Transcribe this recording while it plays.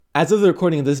As of the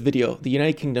recording of this video, the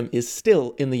United Kingdom is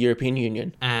still in the European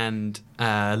Union. And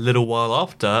a little while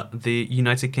after, the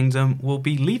United Kingdom will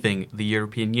be leaving the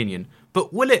European Union.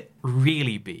 But will it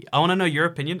really be? I want to know your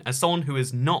opinion as someone who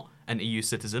is not an EU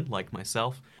citizen like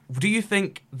myself. Do you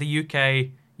think the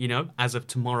UK, as of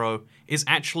tomorrow, is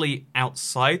actually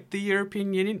outside the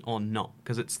European Union or not?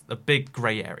 Because it's a big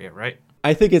grey area, right?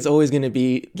 I think it's always going to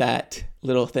be that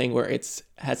little thing where it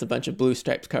has a bunch of blue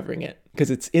stripes covering it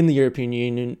because it's in the European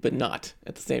Union but not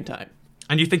at the same time.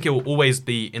 And you think it will always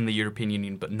be in the European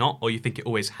Union but not, or you think it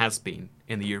always has been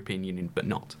in the European Union but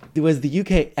not? Was the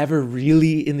UK ever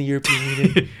really in the European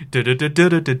Union?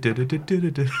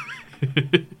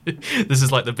 This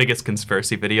is like the biggest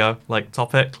conspiracy video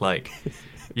topic.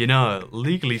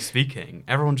 Legally speaking,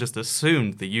 everyone just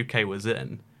assumed the UK was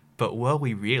in, but were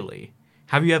we really?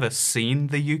 Have you ever seen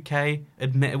the UK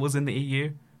admit it was in the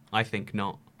EU? I think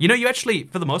not. You actually,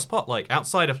 for the most part,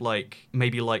 outside of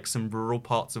maybe some rural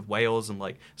parts of Wales and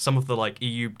some of the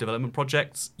EU development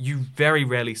projects, you very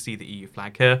rarely see the EU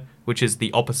flag here, which is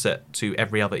the opposite to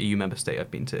every other EU member state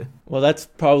I've been to. Well, that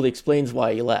probably explains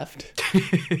why you left.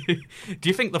 Do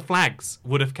you think the flags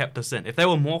would have kept us in? If there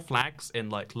were more flags in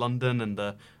London and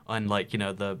the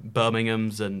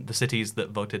Birminghams and the cities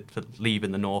that voted for leave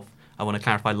in the north, I want to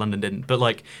clarify London didn't, but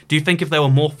do you think if there were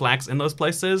more flags in those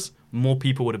places, more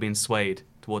people would have been swayed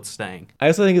towards staying? I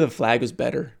also think if the flag was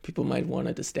better, people might have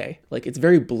wanted to stay. It's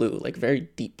very blue, very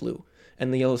deep blue.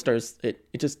 And the yellow stars, it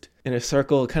just, in a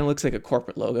circle, it kind of looks like a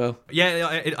corporate logo.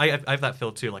 Yeah, I have that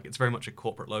feel too. It's very much a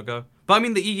corporate logo. But I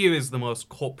mean, the EU is the most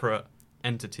corporate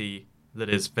entity that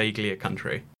is vaguely a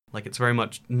country. It's very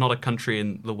much not a country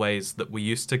in the ways that we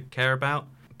used to care about,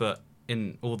 but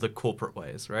in all the corporate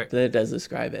ways, right? That does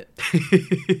describe it.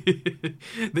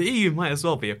 The EU might as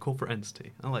well be a corporate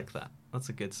entity. I like that. That's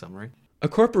a good summary. A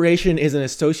corporation is an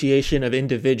association of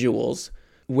individuals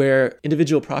where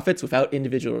individual profits without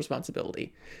individual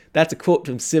responsibility. That's a quote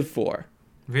from Civ 4.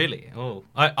 Really? Oh.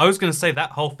 I was going to say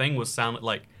that whole thing was sound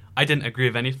like I didn't agree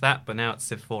with any of that, but now it's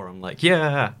Civ 4. I'm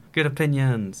yeah, good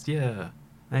opinions. Yeah,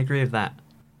 I agree with that.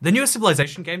 The newer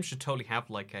Civilization games should totally have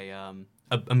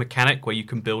a mechanic where you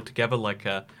can build together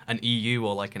an EU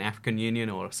or an African Union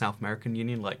or a South American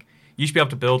Union. You should be able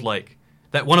to build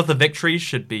that. One of the victories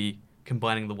should be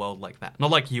combining the world like that.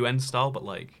 Not UN style, but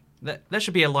there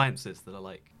should be alliances that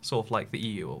are sort of like the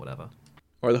EU or whatever.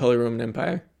 Or the Holy Roman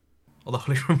Empire. Or the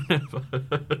Holy Roman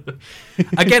Empire.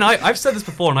 Again, I've said this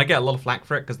before and I get a lot of flack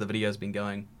for it because the video's been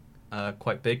going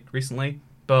quite big recently.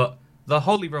 But the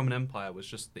Holy Roman Empire was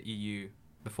just the EU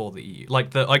before the EU.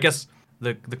 I guess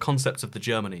the concept of the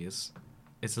Germany is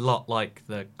a lot like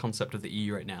the concept of the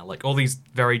EU right now. All these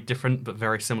very different but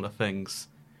very similar things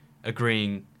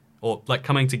agreeing or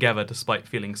coming together despite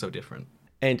feeling so different.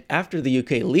 And after the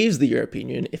UK leaves the European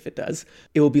Union, if it does,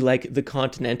 it will be like the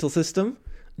continental system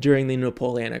during the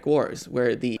Napoleonic Wars,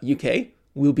 where the UK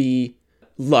will be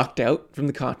locked out from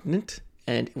the continent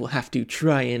and will have to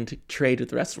try and trade with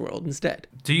the rest of the world instead.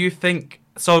 Do you think...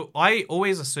 So I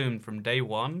always assumed from day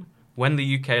one, when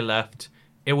the UK left,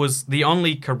 it was the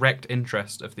only correct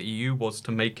interest of the EU was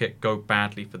to make it go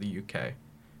badly for the UK.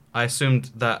 I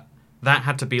assumed that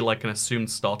had to be an assumed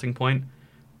starting point.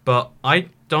 But I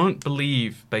don't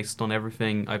believe, based on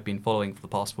everything I've been following for the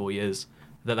past 4 years,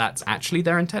 that that's actually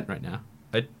their intent right now.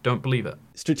 I don't believe it.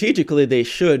 Strategically, they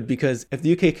should, because if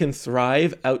the UK can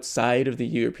thrive outside of the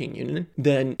European Union,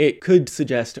 then it could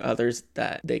suggest to others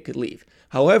that they could leave.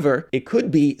 However, it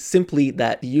could be simply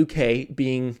that the UK,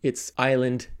 being its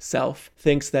island self,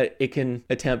 thinks that it can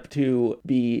attempt to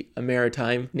be a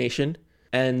maritime nation,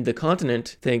 and the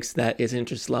continent thinks that its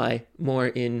interests lie more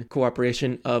in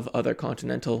cooperation of other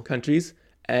continental countries,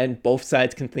 and both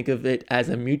sides can think of it as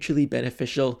a mutually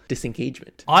beneficial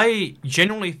disengagement. I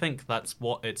genuinely think that's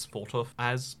what it's thought of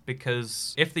as,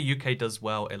 because if the UK does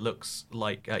well, it looks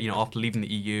like, after leaving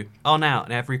the EU, now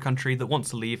every country that wants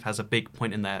to leave has a big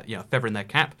point in their, feather in their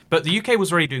cap. But the UK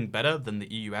was already doing better than the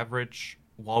EU average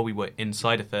while we were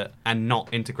inside of it and not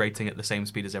integrating at the same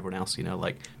speed as everyone else,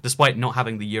 despite not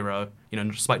having the euro,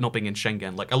 despite not being in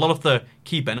Schengen, a lot of the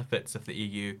key benefits of the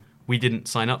EU we didn't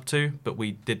sign up to, but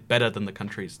we did better than the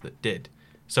countries that did.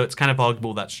 So it's kind of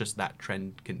arguable that's just that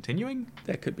trend continuing.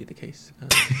 That could be the case.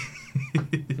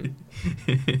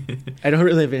 I don't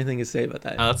really have anything to say about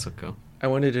that. Oh, that's so cool. I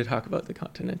wanted to talk about the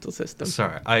continental system.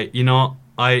 Sorry, did you want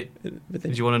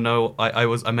to know?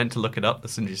 I meant to look it up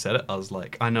as soon as you said it. I was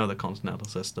like, I know the continental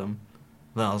system.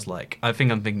 Then I was like, I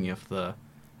think I'm thinking of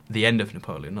the end of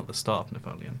Napoleon, not the start of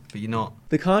Napoleon. But you're not.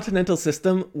 The continental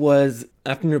system was,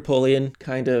 after Napoleon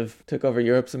kind of took over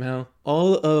Europe somehow,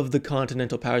 all of the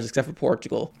continental powers except for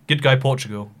Portugal. Good guy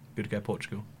Portugal.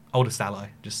 Oldest ally,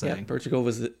 just Yeah, saying. Portugal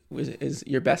is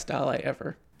your best ally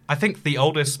ever. I think the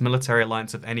oldest military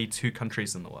alliance of any two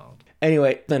countries in the world.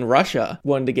 Anyway, then Russia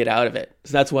wanted to get out of it.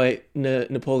 So that's why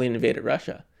Napoleon invaded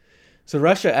Russia. So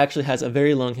Russia actually has a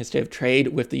very long history of trade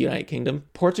with the United Kingdom.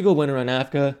 Portugal went around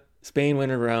Africa, Spain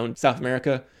went around South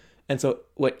America. And so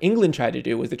what England tried to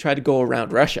do was they tried to go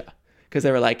around Russia because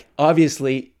they were like,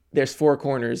 obviously, there's four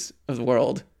corners of the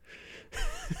world.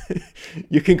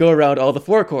 You can go around all the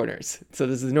four corners. So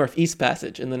this is the Northeast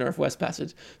Passage and the Northwest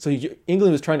Passage. So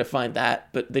England was trying to find that,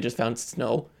 but they just found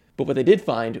snow. But what they did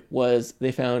find was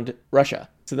they found Russia.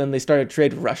 So then they started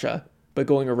trade with Russia, but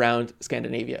going around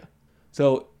Scandinavia.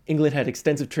 So England had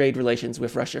extensive trade relations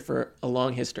with Russia for a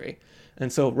long history.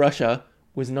 And so Russia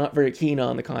was not very keen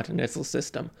on the continental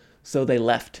system. So they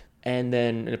left, and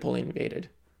then Napoleon invaded.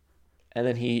 And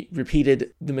then he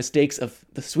repeated the mistakes of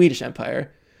the Swedish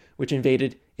Empire, which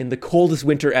invaded in the coldest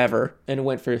winter ever and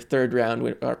went for a third round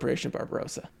with Operation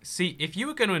Barbarossa. See, if you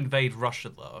were going to invade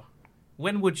Russia, though,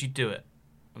 when would you do it,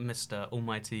 Mr.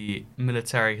 Almighty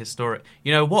Military Historic?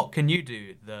 You know, what can you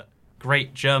do that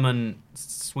great German,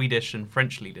 Swedish, and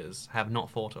French leaders have not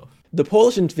thought of? The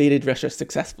Polish invaded Russia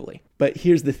successfully. But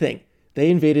here's the thing. They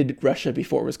invaded Russia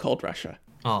before it was called Russia.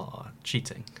 Oh,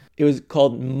 cheating. It was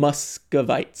called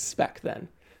Muscovites back then.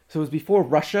 So it was before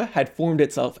Russia had formed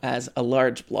itself as a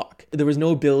large bloc. There was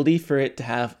no ability for it to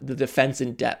have the defense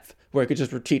in depth where it could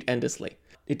just retreat endlessly.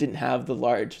 It didn't have the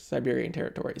large Siberian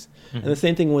territories. Mm-hmm. And the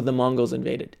same thing when the Mongols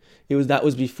invaded. That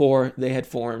was before they had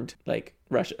formed like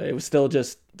Russia. It was still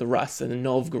just the Rus and the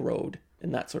Novgorod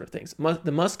and that sort of things.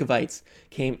 The Muscovites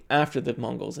came after the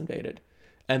Mongols invaded.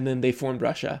 And then they formed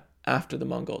Russia after the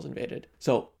Mongols invaded.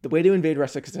 So the way to invade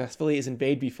Russia successfully is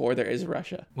invade before there is a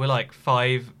Russia. We're like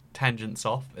 5 tangents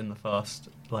off in the first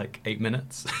 8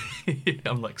 minutes.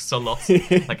 I'm so lost.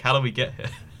 How do we get here?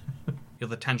 You're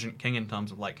the tangent king in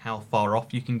terms of how far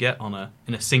off you can get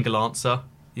in a single answer.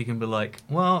 You can be like,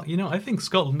 well, I think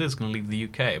Scotland is going to leave the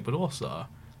UK, but also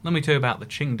let me tell you about the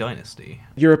Qing dynasty.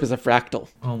 Europe is a fractal.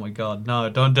 Oh my god, no,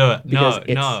 don't do it.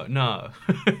 No.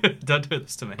 Don't do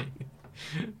this to me.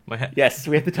 My head. Yes,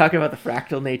 we have to talk about the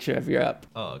fractal nature of Europe.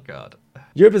 Oh god.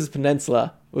 Europe is a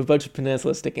peninsula with a bunch of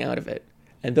peninsulas sticking out of it.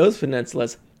 And those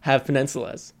peninsulas have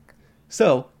peninsulas.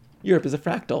 So, Europe is a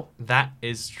fractal. That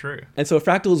is true. And so a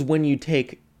fractal is when you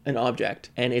take an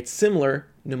object and it's similar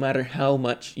no matter how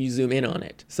much you zoom in on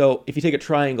it. So if you take a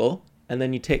triangle and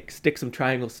then you stick some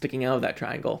triangles sticking out of that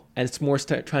triangle and it's more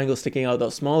triangles sticking out of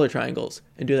those smaller triangles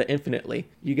and do that infinitely,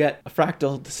 you get a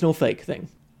fractal, the snowflake thing.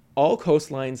 All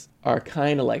coastlines are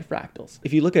kind of like fractals.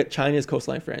 If you look at China's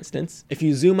coastline, for instance, if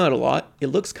you zoom out a lot, it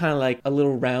looks kind of like a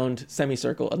little round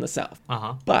semicircle in the south.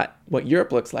 Uh-huh. But what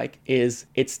Europe looks like is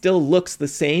it still looks the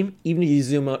same even if you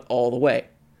zoom out all the way.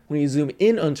 When you zoom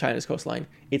in on China's coastline,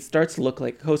 it starts to look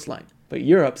like a coastline. But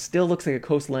Europe still looks like a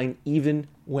coastline even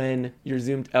when you're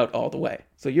zoomed out all the way.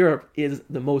 So Europe is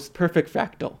the most perfect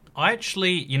fractal. I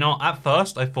actually, at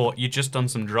first I thought you'd just done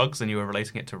some drugs and you were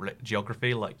relating it to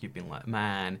geography. You've been like,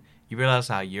 man, you realize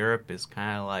how Europe is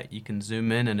kind of you can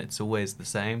zoom in and it's always the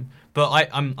same. But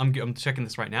I'm checking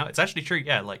this right now. It's actually true.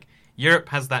 Yeah, Europe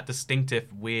has that distinctive,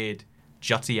 weird,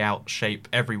 jutty out shape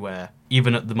everywhere,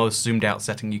 even at the most zoomed out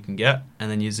setting you can get. And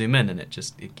then you zoom in and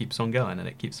it keeps on going and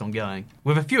it keeps on going.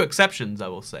 With a few exceptions, I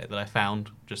will say, that I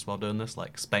found just while doing this.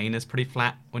 Spain is pretty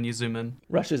flat when you zoom in.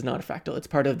 Russia's not a fractal. It's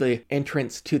part of the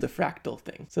entrance to the fractal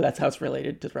thing. So that's how it's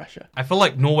related to Russia. I feel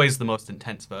like Norway's the most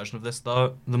intense version of this,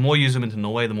 though. The more you zoom into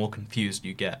Norway, the more confused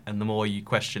you get and the more you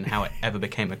question how it ever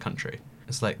became a country.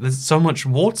 It's there's so much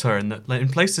water in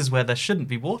places where there shouldn't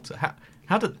be water.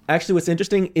 Actually, what's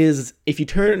interesting is if you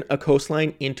turn a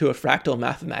coastline into a fractal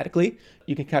mathematically,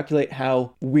 you can calculate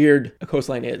how weird a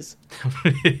coastline is.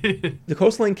 The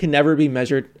coastline can never be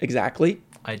measured exactly.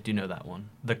 I do know that one.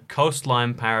 The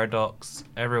coastline paradox.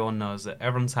 Everyone knows it.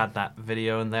 Everyone's had that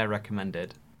video and they're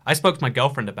recommended. I spoke to my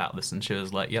girlfriend about this and she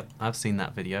was like, yep, I've seen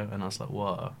that video. And I was like,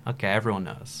 whoa, okay, everyone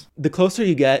knows. The closer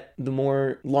you get, the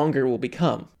more longer it will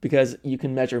become because you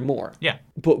can measure more. Yeah.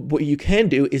 But what you can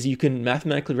do is you can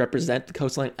mathematically represent the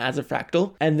coastline as a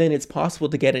fractal, and then it's possible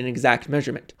to get an exact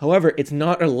measurement. However, it's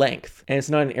not a length and it's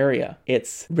not an area.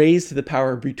 It's raised to the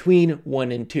power between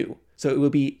 1 and 2. So it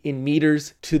would be in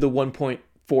meters to the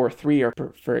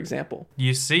 1.43, for example.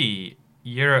 You see,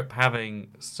 Europe having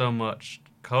so much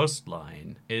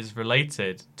coastline is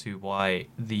related to why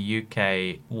the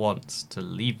UK wants to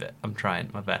leave it. I'm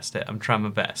trying my best.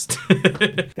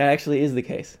 That actually is the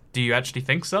case. Do you actually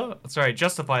think so? Sorry,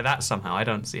 justify that somehow. I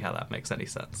don't see how that makes any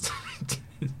sense.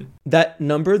 That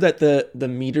number that the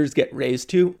meters get raised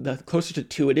to, the closer to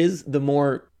 2 it is, the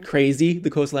more crazy the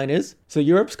coastline is. So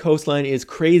Europe's coastline is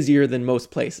crazier than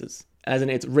most places, as in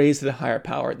it's raised to the higher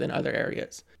power than other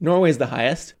areas. Norway is the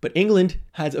highest, but England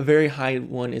has a very high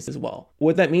one as well.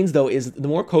 What that means, though, is the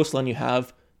more coastline you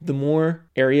have, the more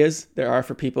areas there are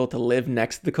for people to live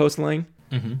next to the coastline,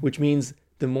 which means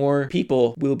the more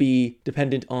people will be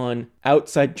dependent on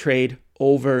outside trade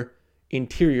over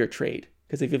interior trade.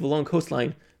 Because if you have a long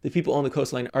coastline, the people on the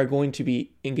coastline are going to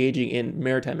be engaging in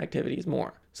maritime activities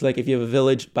more. So like if you have a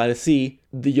village by the sea,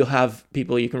 you'll have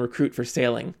people you can recruit for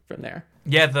sailing from there.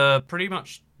 Yeah, pretty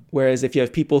much. Whereas if you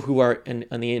have people who are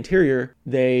on the interior,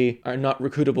 they are not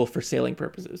recruitable for sailing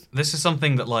purposes. This is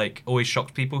something that like always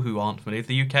shocks people who aren't familiar with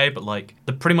the UK, but like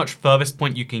the pretty much furthest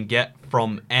point you can get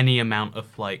from any amount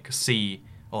of like sea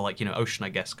or like, ocean, I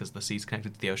guess, because the sea's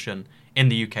connected to the ocean in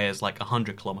the UK is like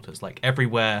 100 kilometers, like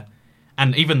everywhere.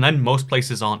 And even then, most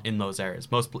places aren't in those areas.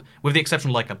 With the exception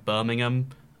of like a Birmingham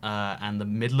and the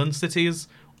Midland cities,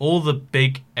 all the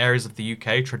big areas of the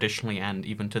UK traditionally and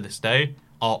even to this day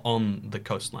are on the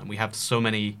coastline. We have so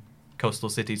many coastal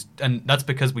cities, and that's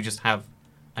because we just have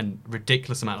a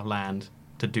ridiculous amount of land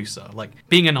to do so. Like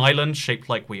being an island shaped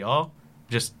like we are,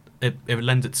 just it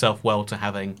lends itself well to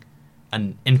having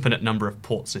an infinite number of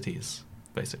port cities,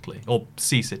 basically, or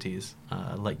sea cities.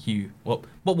 Like you, what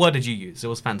word did you use? It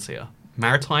was fancier.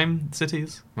 Maritime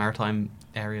cities, maritime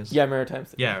areas. Yeah, maritime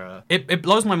cities. Yeah, it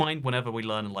blows my mind whenever we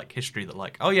learn in like history that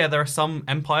like, oh yeah, there are some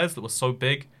empires that were so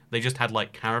big they just had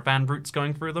like caravan routes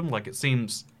going through them. Like it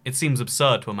seems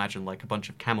absurd to imagine like a bunch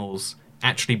of camels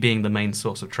actually being the main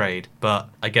source of trade. But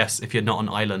I guess if you're not an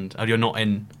island, or you're not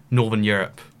in Northern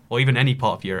Europe, or even any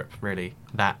part of Europe, really,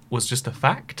 that was just a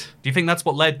fact. Do you think that's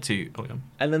what led to... Oh, yeah.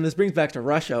 And then this brings back to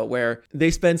Russia, where they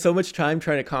spend so much time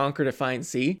trying to conquer to find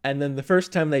sea, and then the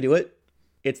first time they do it,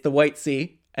 it's the White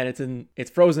Sea, and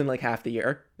it's frozen like half the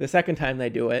year. The second time they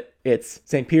do it, it's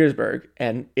St. Petersburg,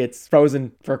 and it's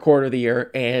frozen for a quarter of the year,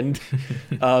 and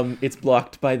it's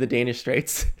blocked by the Danish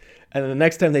Straits. And then the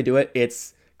next time they do it,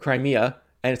 it's Crimea,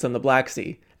 and it's on the Black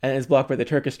Sea. And it's blocked by the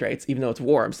Turkish Straits, even though it's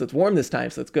warm. So it's warm this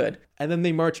time, so it's good. And then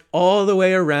they march all the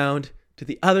way around to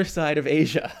the other side of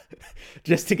Asia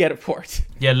just to get a port.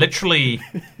 Yeah, literally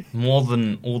more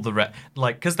than all the rest.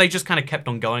 Like, because they just kind of kept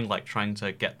on going, like, trying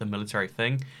to get the military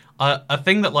thing. A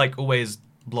thing that, like, always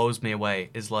blows me away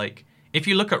is, like, if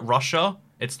you look at Russia,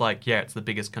 it's like, yeah, it's the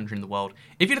biggest country in the world.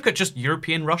 If you look at just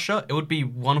European Russia, it would be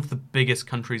one of the biggest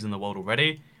countries in the world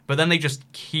already. But then they just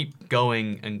keep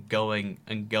going and going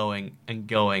and going and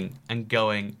going and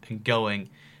going and going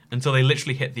until they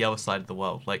literally hit the other side of the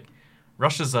world. Like,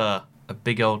 Russia's a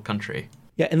big old country.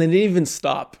 Yeah, and they didn't even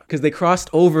stop because they crossed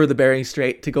over the Bering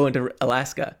Strait to go into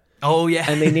Alaska. Oh, yeah.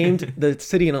 And they named the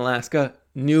city in Alaska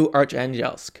New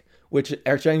Archangels, which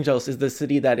Archangels is the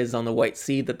city that is on the White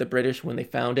Sea that the British, when they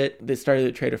found it, they started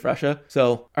the trade with Russia.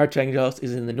 So Archangels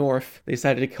is in the north. They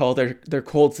decided to call their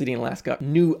cold city in Alaska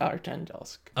New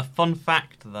Archangels. A fun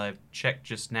fact that I've checked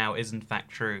just now is in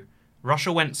fact true.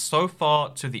 Russia went so far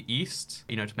to the east,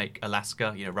 to make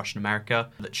Alaska, Russian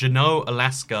America, that Juneau,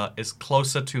 Alaska is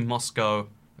closer to Moscow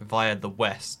via the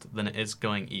west than it is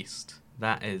going east.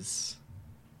 That is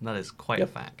quite a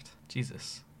fact.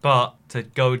 Jesus. But to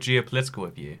go geopolitical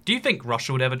with you, do you think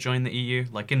Russia would ever join the EU?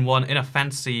 Like in a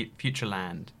fantasy future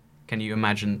land, can you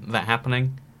imagine that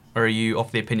happening? Or are you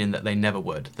of the opinion that they never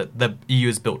would? That the EU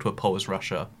is built to oppose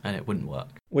Russia and it wouldn't work?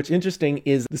 What's interesting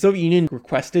is the Soviet Union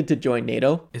requested to join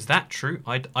NATO. Is that true?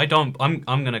 I'm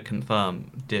going to confirm,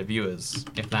 dear viewers,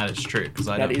 if that is true, because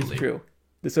I don't believe. That is true.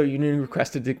 The Soviet Union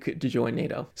requested to join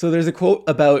NATO. So there's a quote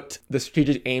about the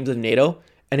strategic aims of NATO,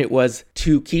 and it was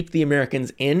to keep the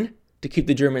Americans in, to keep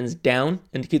the Germans down,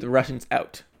 and to keep the Russians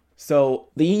out. So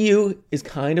the EU is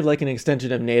kind of like an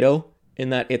extension of NATO in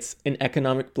that it's an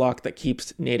economic bloc that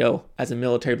keeps NATO as a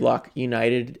military bloc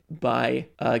united by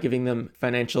giving them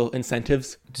financial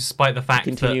incentives. Despite the fact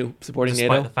supporting NATO.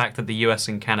 Despite the fact that the US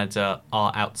and Canada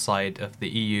are outside of the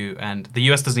EU, and the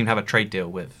US doesn't even have a trade deal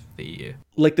with the EU.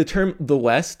 Like the term the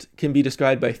West can be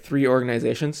described by 3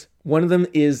 organizations. One of them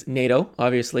is NATO,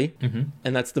 obviously,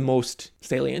 and that's the most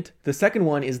salient. The second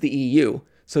one is the EU.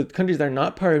 So countries that are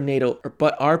not part of NATO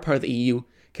but are part of the EU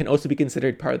can also be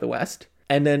considered part of the West.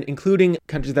 And then including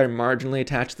countries that are marginally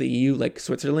attached to the EU, like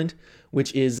Switzerland,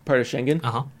 which is part of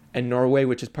Schengen, and Norway,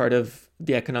 which is part of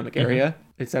the economic area,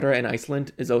 etc. And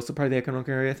Iceland is also part of the economic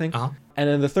area, I think. And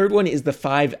then the third one is the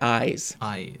Five Eyes,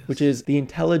 which is the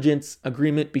intelligence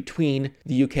agreement between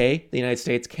the UK, the United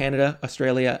States, Canada,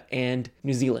 Australia, and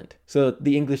New Zealand. So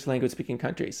the English language speaking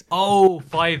countries. Oh,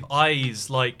 Five Eyes,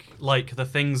 like the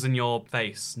things in your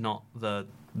face, not the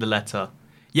letter.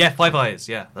 Yeah, Five Eyes.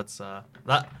 Yeah, that's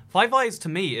that. Five Eyes to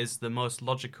me is the most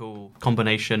logical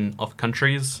combination of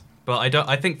countries. But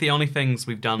I think the only things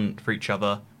we've done for each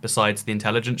other besides the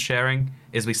intelligence sharing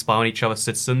is we spy on each other's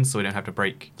citizens, so we don't have to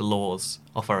break the laws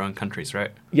of our own countries, right?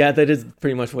 Yeah, that is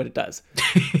pretty much what it does.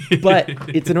 But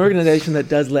it's an organization that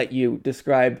does let you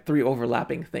describe three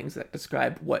overlapping things that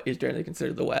describe what is generally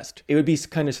considered the West. It would be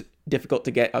kind of difficult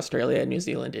to get Australia and New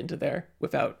Zealand into there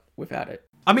without it.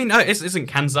 I mean, isn't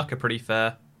Kanzuk a pretty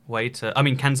fair way to? I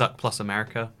mean, Kanzuk plus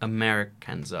America,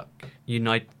 Amerikanzuk,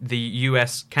 the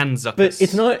U.S. Kanzuk. But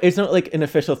it's not like an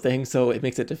official thing, so it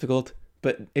makes it difficult.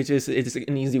 But it's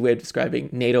an easy way of describing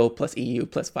NATO plus EU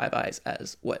plus Five Eyes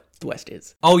as what the West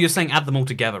is. Oh, you're saying add them all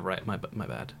together, right? My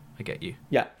bad. I get you.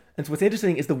 Yeah. And so what's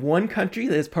interesting is the one country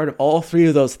that is part of all three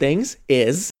of those things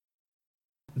is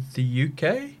the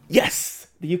UK. Yes,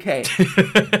 the UK.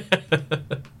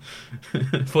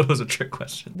 I thought it was a trick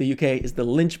question. The UK is the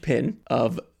linchpin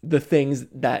of the things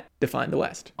that define the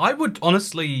West. I would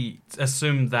honestly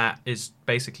assume that is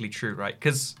basically true, right?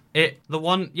 Because the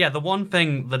one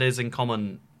thing that is in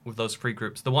common with those three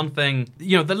groups, the one thing,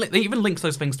 they even links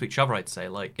those things to each other, I'd say,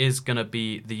 like, is going to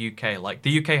be the UK. Like,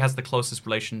 the UK has the closest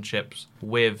relationships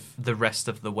with the rest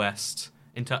of the West.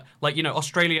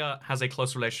 Australia has a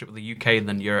closer relationship with the UK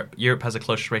than Europe. Europe has a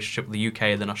closer relationship with the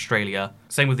UK than Australia.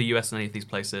 Same with the US and any of these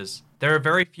places. There are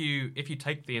very few, if you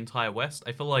take the entire West,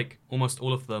 I feel like almost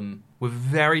all of them, with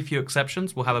very few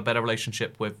exceptions, will have a better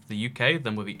relationship with the UK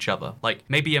than with each other. Like,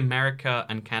 maybe America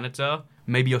and Canada,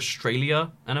 maybe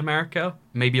Australia and America,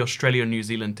 maybe Australia and New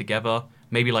Zealand together,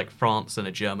 maybe like France and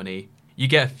a Germany. You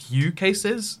get a few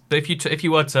cases, but if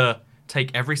you were to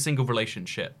take every single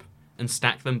relationship and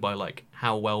stack them by like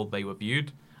how well they were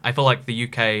viewed, I feel like the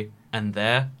UK and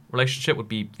their relationship would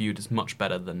be viewed as much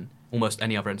better than almost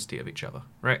any other entity of each other,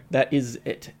 right? That is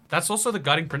it. That's also the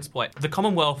guiding principle. The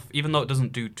Commonwealth, even though it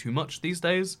doesn't do too much these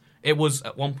days, it was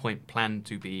at one point planned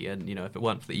to be, and if it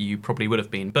weren't for the EU, probably would have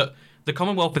been. But the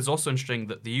Commonwealth is also interesting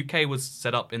that the UK was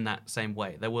set up in that same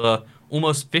way. There were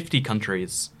almost 50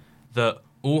 countries that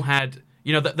all had,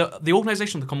 the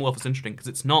organization of the Commonwealth is interesting because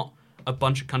it's not a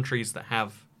bunch of countries that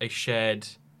have a shared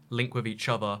link with each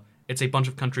other. It's a bunch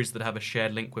of countries that have a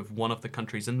shared link with one of the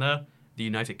countries in there, the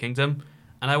United Kingdom.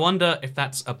 And I wonder if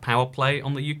that's a power play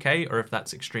on the UK or if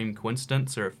that's extreme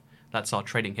coincidence or if that's our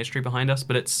trading history behind us.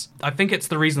 But I think it's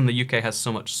the reason the UK has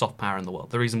so much soft power in the world.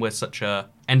 The reason we're such a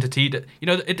entity.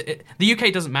 The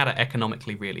UK doesn't matter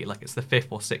economically, really. Like, it's the 5th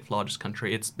or 6th largest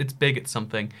country. It's big, it's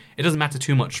something. It doesn't matter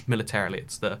too much militarily.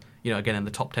 It's again, in the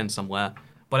top 10 somewhere.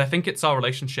 But I think it's our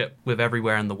relationship with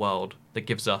everywhere in the world that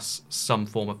gives us some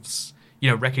form of,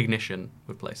 recognition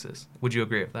with places. Would you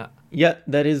agree with that? Yeah,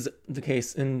 that is the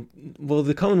case. And, well,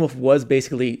 the Commonwealth was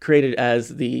basically created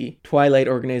as the twilight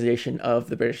organization of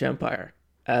the British Empire,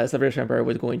 as the British Empire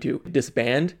was going to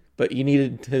disband, but you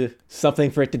needed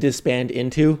something for it to disband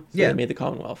into, so they made the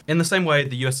Commonwealth. In the same way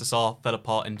the USSR fell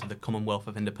apart into the Commonwealth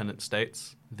of Independent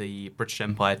States, the British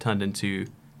Empire turned into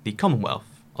the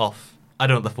Commonwealth of... I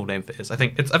don't know what the full name for it is. I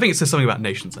think it says something about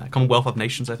nations there. Commonwealth of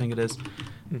Nations, I think it is.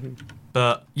 Mm-hmm.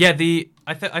 But yeah,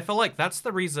 I feel like that's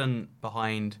the reason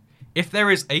behind, if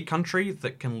there is a country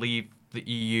that can leave the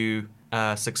EU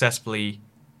successfully,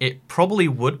 it probably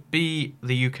would be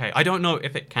the UK. I don't know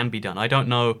if it can be done. I don't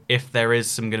know if there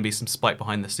is going to be some spite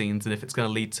behind the scenes and if it's going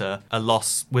to lead to a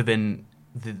loss within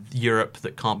Europe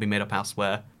that can't be made up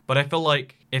elsewhere. But I feel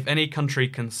like if any country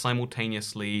can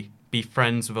simultaneously be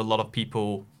friends with a lot of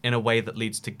people in a way that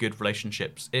leads to good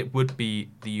relationships, it would be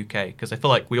the UK. Because I feel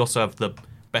like we also have the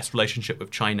best relationship with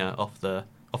China of the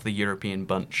European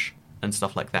bunch and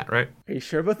stuff like that, right? Are you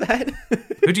sure about that?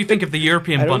 Who do you think of the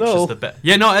European bunch as the best?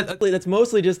 Yeah, no, that's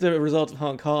mostly just a result of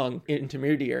Hong Kong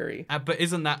intermediary. But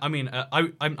isn't that? I mean,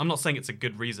 I'm not saying it's a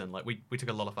good reason. Like we took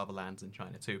a lot of other lands in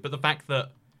China too. But the fact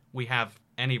that we have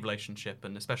any relationship,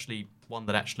 and especially one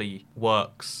that actually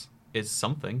works, is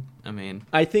something. I mean,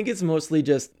 I think it's mostly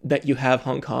just that you have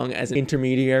Hong Kong as an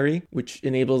intermediary, which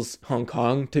enables Hong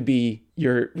Kong to be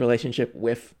your relationship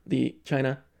with the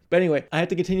China. But anyway, I have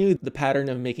to continue the pattern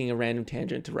of making a random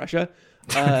tangent to Russia.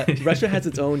 Russia has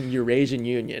its own Eurasian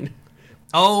Union.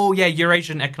 Oh, yeah,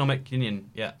 Eurasian Economic Union.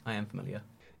 Yeah, I am familiar.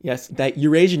 Yes, that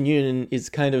Eurasian Union is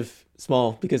kind of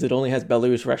small because it only has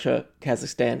Belarus, Russia,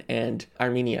 Kazakhstan, and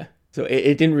Armenia. So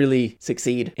it didn't really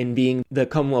succeed in being the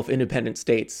Commonwealth Independent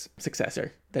States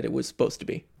successor that it was supposed to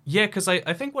be. Yeah, because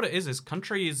I think what it is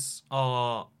countries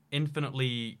are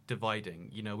infinitely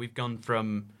dividing. We've gone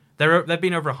from... There have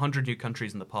been over 100 new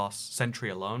countries in the past century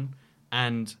alone.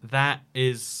 And that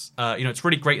is, it's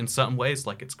really great in certain ways.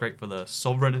 Like, it's great for the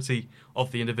sovereignty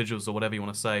of the individuals or whatever you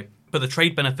want to say. But the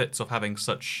trade benefits of having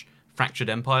such fractured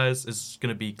empires is going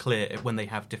to be clear when they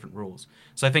have different rules.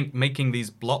 So I think making these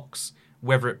blocks,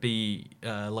 whether it be,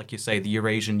 like you say, the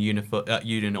Eurasian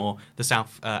Union or the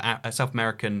South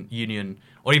American Union,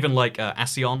 or even like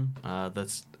ASEAN,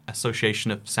 the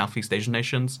Association of Southeast Asian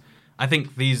Nations, I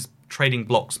think these trading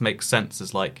blocks make sense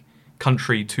as like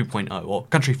country 2.0 or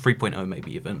country 3.0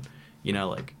 maybe even. You know,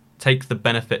 like take the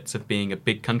benefits of being a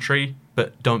big country,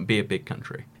 but don't be a big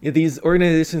country. Yeah, these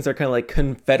organizations are kind of like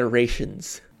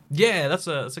confederations. Yeah, that's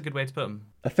a good way to put them.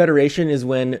 A federation is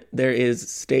when there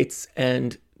is states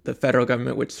and the federal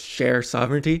government which share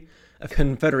sovereignty. A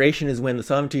confederation is when the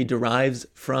sovereignty derives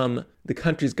from the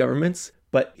country's governments,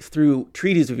 but through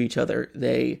treaties with each other,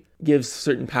 they give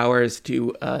certain powers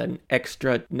to an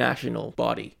extra national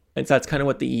body. And so that's kind of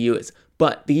what the EU is.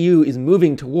 But the EU is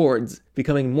moving towards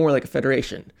becoming more like a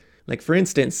federation. Like, for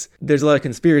instance, there's a lot of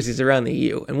conspiracies around the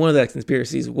EU, and one of the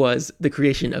conspiracies was the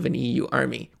creation of an EU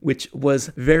army, which was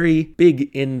very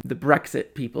big in the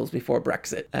Brexit peoples before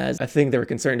Brexit, as a thing they were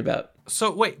concerned about.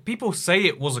 So, wait, people say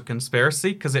it was a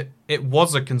conspiracy, because it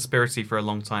was a conspiracy for a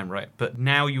long time, right? But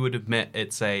now you would admit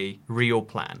it's a real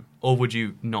plan. Or would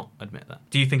you not admit that?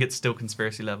 Do you think it's still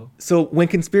conspiracy level? So when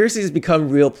conspiracies become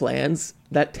real plans,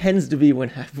 that tends to be when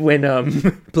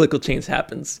political change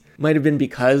happens. Might have been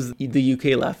because the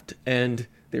UK left and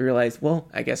they realized, well,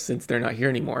 I guess since they're not here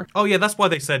anymore. Oh, yeah, that's why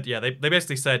they said, they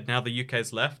basically said now the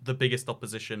UK's left, the biggest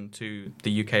opposition to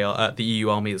the the EU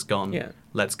army is gone. Yeah.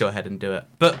 Let's go ahead and do it.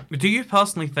 But do you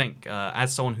personally think,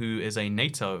 as someone who is a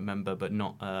NATO member but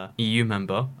not a EU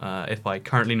member, if I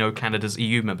currently know Canada's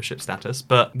EU membership status,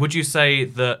 but would you say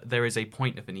that there is a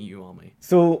point of an EU army?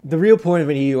 So the real point of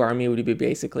an EU army would be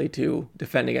basically to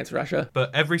defend against Russia.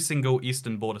 But every single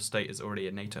eastern border state is already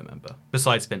a NATO member,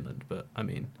 besides Finland. But, I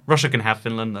mean, Russia can have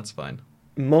Finland, that's fine.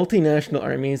 Multinational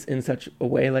armies in such a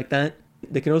way like that,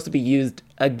 they can also be used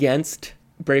against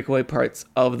breakaway parts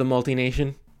of the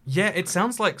multination. Yeah, it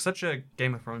sounds like such a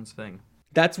Game of Thrones thing.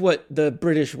 That's what the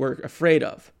British were afraid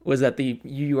of, was that the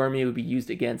EU army would be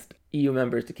used against EU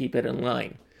members to keep it in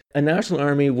line. A national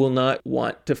army will not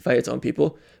want to fight its own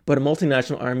people, but a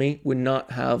multinational army would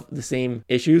not have the same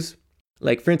issues.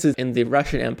 Like, for instance, in the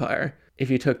Russian Empire, if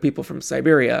you took people from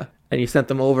Siberia and you sent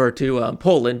them over to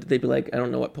Poland, they'd be like, I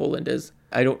don't know what Poland is.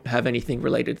 I don't have anything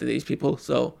related to these people,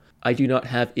 so I do not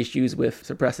have issues with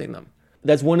suppressing them.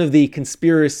 That's one of the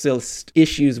conspiracist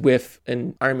issues with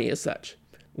an army as such.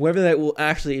 Whether that will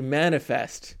actually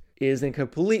manifest is a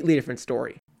completely different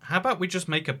story. How about we just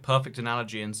make a perfect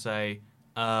analogy and say,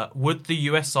 would the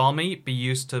US Army be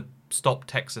used to stop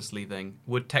Texas leaving?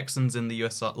 Would Texans in the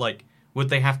US, would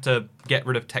they have to get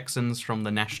rid of Texans from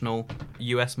the national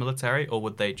US military, or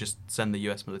would they just send the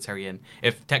US military in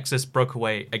if Texas broke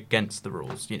away against the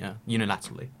rules,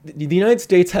 unilaterally? The United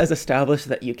States has established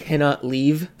that you cannot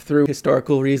leave through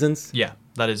historical reasons. Yeah,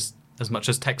 that is as much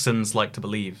as Texans like to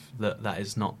believe that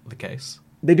is not the case.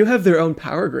 They do have their own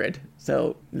power grid,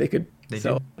 so they could... They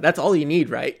so do. That's all you need,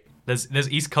 right? There's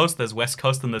East Coast, there's West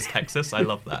Coast, and there's Texas. I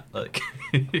love that. Like...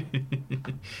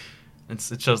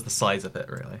 It shows the size of it,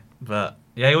 really. But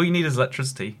yeah, all you need is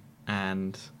electricity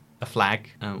and a flag.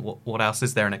 And what else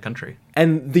is there in a country?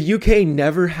 And the UK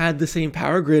never had the same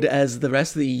power grid as the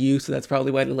rest of the EU, so that's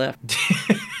probably why they left.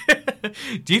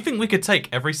 Do you think we could take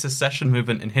every secession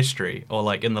movement in history, or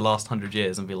like in the last 100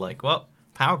 years, and be like, well,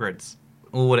 power grids,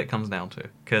 all what it comes down to?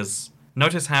 Because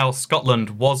notice how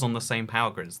Scotland was on the same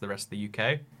power grid as the rest of the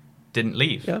UK. Didn't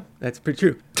leave. Yeah, that's pretty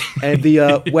true. And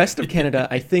the west of Canada,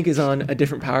 I think, is on a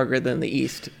different power grid than the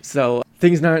east. So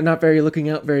things not very looking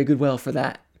out very good well for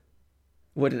that.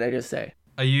 What did I just say?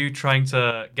 Are you trying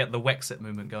to get the Wexit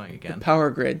movement going again? The power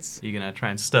grids. You're going to try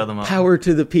and stir them up? Power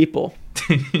to the people.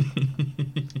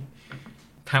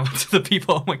 Power to the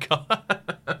people, oh my god.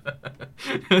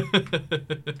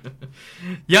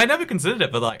 Yeah, I never considered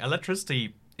it, but like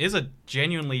electricity is a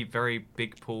genuinely very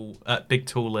big tool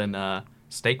in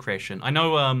state creation. I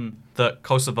know that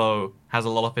Kosovo has a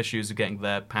lot of issues with getting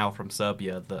their power from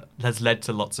Serbia that has led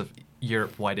to lots of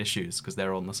Europe-wide issues because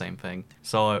they're on the same thing.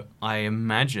 So I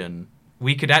imagine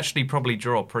we could actually probably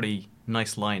draw a pretty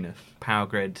nice line of power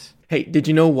grid. Hey, did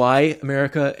you know why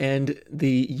America and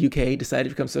the UK decided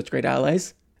to become such great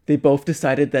allies? They both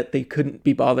decided that they couldn't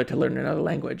be bothered to learn another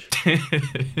language.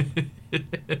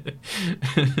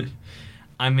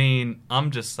 I mean,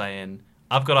 I'm just saying,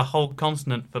 I've got a whole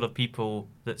continent full of people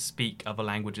that speak other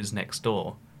languages next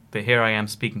door. But here I am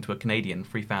speaking to a Canadian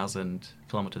 3,000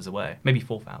 kilometers away. Maybe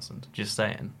 4,000. Just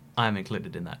saying. I'm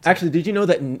included in that too. Actually, did you know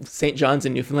that St. John's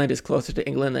in Newfoundland is closer to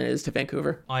England than it is to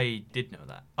Vancouver? I did know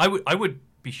that. I would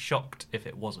be shocked if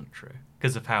it wasn't true.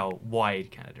 because of how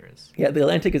wide Canada is. Yeah, the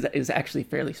Atlantic is actually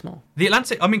fairly small. The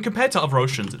Atlantic, I mean, compared to other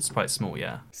oceans, it's quite small,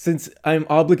 yeah. Since I'm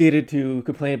obligated to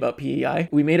complain about PEI,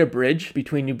 we made a bridge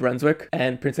between New Brunswick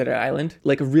and Prince Edward Island,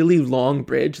 like a really long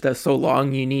bridge that's so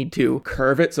long you need to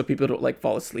curve it so people don't like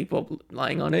fall asleep while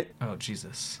lying on it. Oh,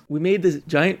 Jesus. We made this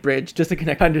giant bridge just to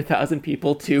connect 100,000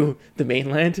 people to the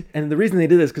mainland. And the reason they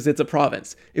did this is because it's a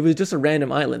province. If it was just a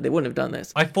random island, they wouldn't have done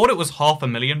this. I thought it was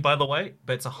 500,000, by the way,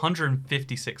 but it's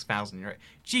 156,000. You're right.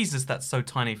 Jesus, that's so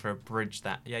tiny for a bridge.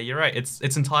 That, yeah, you're right.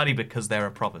 It's entirely because they're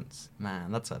a province.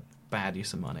 Man, that's a bad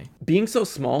use of money. Being so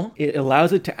small, it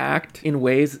allows it to act in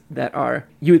ways that are,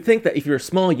 you would think that if you're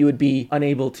small, you would be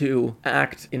unable to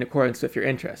act in accordance with your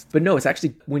interests. But no, it's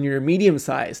actually when you're medium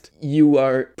sized, you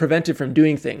are prevented from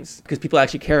doing things because people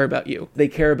actually care about you. They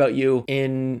care about you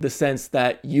in the sense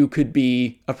that you could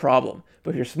be a problem.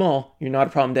 But if you're small, you're not a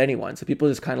problem to anyone. So people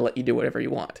just kind of let you do whatever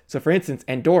you want. So for instance,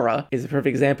 Andorra is a perfect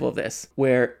example of this,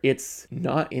 where it's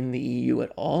not in the EU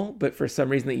at all, but for some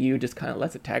reason the EU just kind of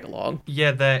lets it tag along.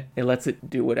 Yeah, it lets it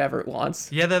do whatever it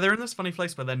wants. Yeah, they're in this funny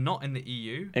place where they're not in the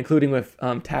EU. Including with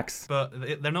tax.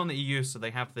 But they're not in the EU, so they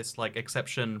have this like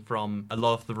exception from a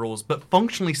lot of the rules. But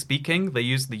functionally speaking, they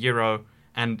use the euro.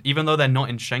 And even though they're not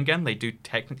in Schengen, they do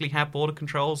technically have border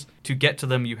controls. To get to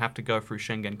them, you have to go through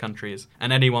Schengen countries.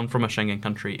 And anyone from a Schengen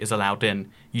country is allowed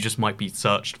in. You just might be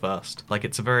searched first. Like,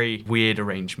 it's a very weird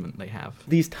arrangement they have.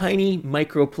 These tiny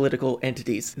micro-political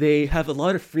entities, they have a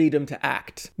lot of freedom to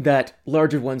act that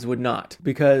larger ones would not.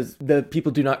 Because the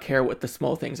people do not care what the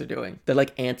small things are doing. They're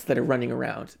like ants that are running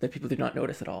around that people do not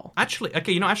notice at all. Actually, I've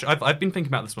been thinking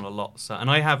about this one a lot. So,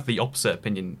 and I have the opposite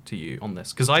opinion to you on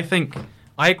this. Because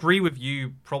I agree with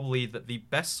you probably that the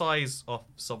best size of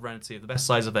sovereignty, the best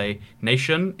size of a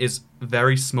nation is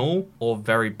very small or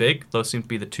very big. Those seem to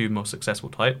be the two most successful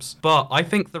types. But I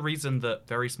think the reason that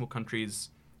very small countries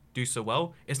do so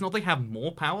well, it's not they have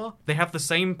more power. They have the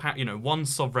same power, one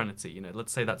sovereignty,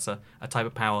 let's say that's a type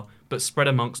of power, but spread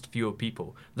amongst fewer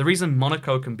people. The reason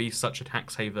Monaco can be such a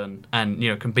tax haven and,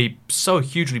 can be so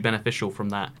hugely beneficial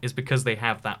from that is because they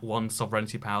have that one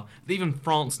sovereignty power that even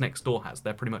France next door has.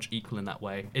 They're pretty much equal in that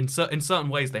way. In certain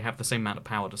ways, they have the same amount of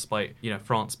power despite,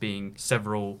 France being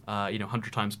several,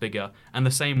 100 times bigger. And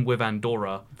the same with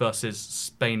Andorra versus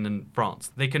Spain and France.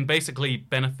 They can basically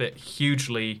benefit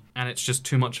hugely, and it's just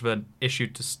too much of an issue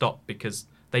to stop because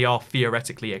they are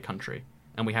theoretically a country.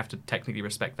 And we have to technically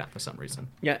respect that for some reason.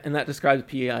 Yeah, and that describes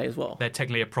PEI as well. They're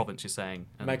technically a province, you're saying.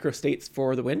 Microstates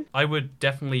for the win? I would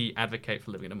definitely advocate for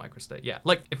living in a microstate, yeah.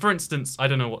 Like, if, for instance, I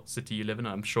don't know what city you live in.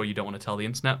 I'm sure you don't want to tell the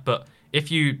internet, but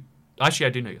if you... Actually, I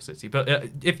do know your city, but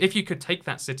if you could take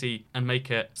that city and make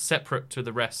it separate to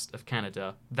the rest of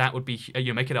Canada, that would be,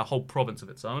 make it a whole province of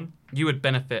its own, you would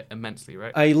benefit immensely,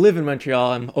 right? I live in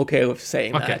Montreal. I'm okay with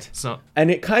saying that. Okay, so...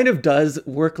 And it kind of does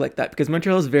work like that because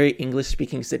Montreal is a very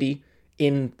English-speaking city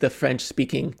in the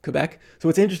French-speaking Quebec. So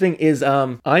what's interesting is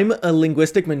I'm a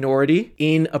linguistic minority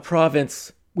in a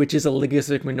province which is a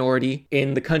linguistic minority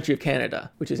in the country of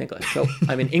Canada, which is English. So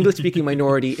I'm an English-speaking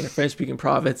minority in a French-speaking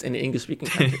province in an English-speaking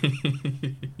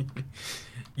country.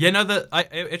 Yeah, no,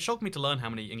 it shocked me to learn how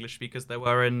many English speakers there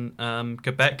were in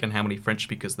Quebec and how many French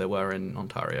speakers there were in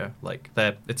Ontario. Like,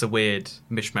 it's a weird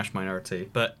mishmash minority.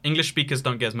 But English speakers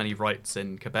don't get as many rights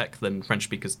in Quebec than French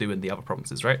speakers do in the other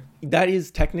provinces, right? That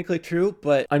is technically true,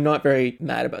 but I'm not very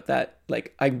mad about that.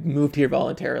 Like, I moved here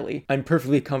voluntarily. I'm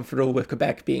perfectly comfortable with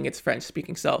Quebec being its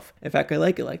French-speaking self. In fact, I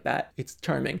like it like that. It's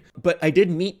charming. But I did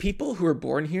meet people who were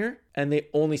born here, and they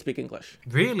only speak English.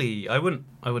 Really? I wouldn't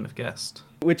have guessed.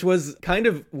 Which was kind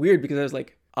of weird because I was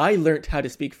like, I learned how to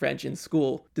speak French in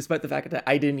school, despite the fact that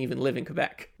I didn't even live in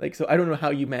Quebec. Like, so I don't know how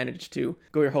you managed to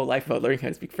go your whole life without learning how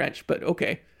to speak French, but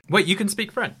okay. Wait, you can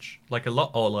speak French? Like a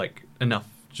lot or like enough,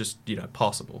 just,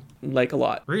 passable? Like a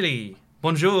lot. Really?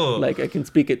 Bonjour. Like, I can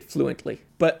speak it fluently.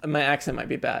 But my accent might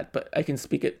be bad, but I can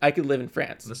speak it. I could live in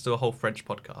France. Let's do a whole French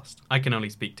podcast. I can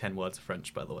only speak 10 words of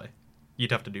French, by the way.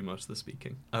 You'd have to do most of the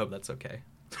speaking. I hope that's okay.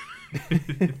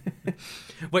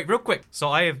 Wait, real quick. So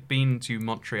I have been to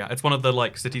Montreal. It's one of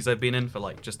the cities I've been in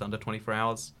for just under 24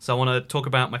 hours. So I want to talk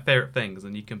about my favorite things,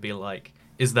 and you can be like,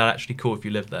 is that actually cool if you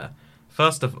live there?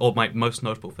 First of all, my most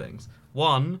notable things.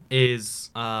 One is,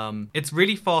 it's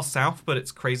really far south, but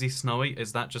it's crazy snowy.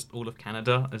 Is that just all of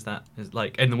Canada? Is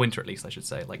in the winter at least, I should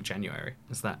say, like January?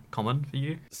 Is that common for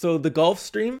you? So the Gulf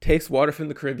Stream takes water from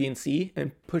the Caribbean Sea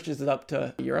and pushes it up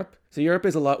to Europe. So Europe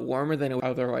is a lot warmer than it would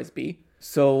otherwise be.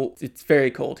 So it's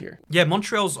very cold here. Yeah,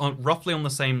 Montreal's roughly on the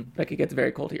same... Like, it gets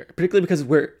very cold here, particularly because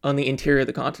we're on the interior of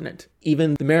the continent.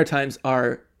 Even the Maritimes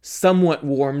are somewhat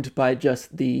warmed by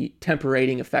just the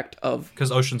temperating effect of...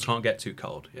 Because oceans can't get too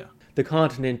cold, yeah. The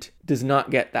continent does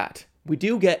not get that.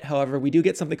 However, we do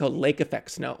get something called lake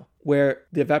effect snow, where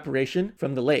the evaporation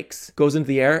from the lakes goes into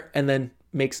the air and then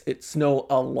makes it snow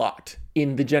a lot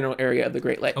in the general area of the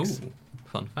Great Lakes. Oh,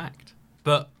 fun fact.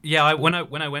 But yeah, when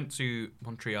I went to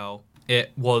Montreal,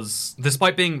 it was,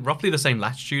 despite being roughly the same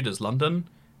latitude as London,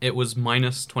 it was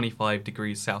minus 25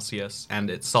 degrees Celsius,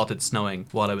 and it started snowing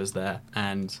while I was there.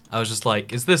 And I was just like,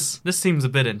 this seems a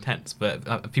bit intense,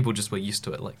 but people just were used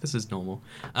to it. Like, this is normal.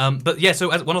 But yeah,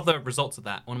 so as one of the results of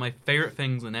that, one of my favorite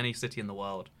things in any city in the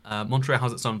world, Montreal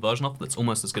has its own version of that's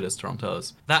almost as good as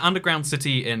Toronto's. That underground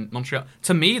city in Montreal,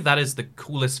 to me, that is the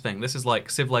coolest thing. This is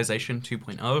like Civilization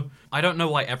 2.0. I don't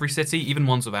know why every city, even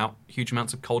ones without huge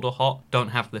amounts of cold or hot, don't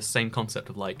have this same concept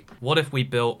of like, what if we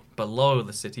built below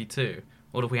the city too?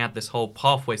 What if we had this whole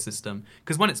pathway system?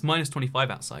 Because when it's minus 25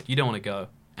 outside, you don't want to go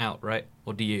out, right?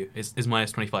 Or do you? Is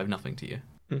minus 25 nothing to you?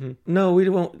 Mm-hmm. No, we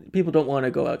won't. People don't want to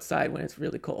go outside when it's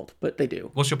really cold, but they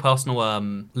do. What's your personal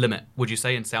limit? Would you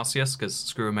say in Celsius? Because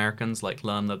screw Americans, like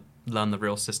learn the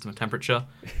real system of temperature.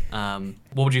 What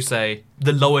would you say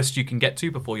the lowest you can get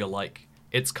to before you're like,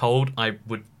 it's cold, I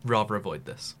would rather avoid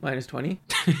this? Minus 20?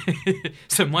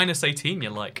 So minus 18,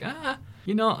 you're like, I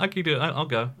could do it. I'll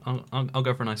go. I'll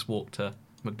go for a nice walk to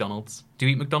McDonald's. Do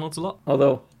you eat McDonald's a lot?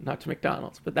 Although not to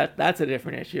McDonald's, but that's a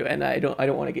different issue, and I don't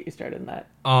want to get you started on that.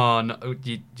 Oh no!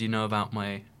 Do you know about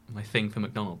my thing for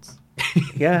McDonald's?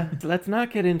 Yeah, so let's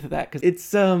not get into that because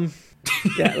it's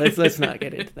yeah. Let's not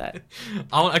get into that.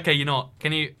 Okay, you know what?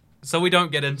 Can you? So we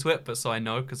don't get into it, but so I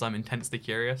know because I'm intensely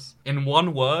curious. In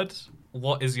one word,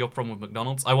 what is your problem with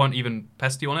McDonald's? I won't even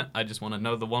pester you on it. I just want to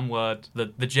know the one word, the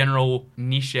general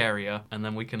niche area, and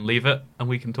then we can leave it and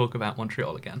we can talk about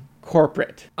Montreal again.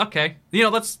 Corporate. Okay. You know,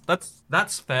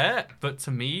 that's fair, but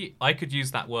to me, I could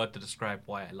use that word to describe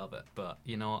why I love it. But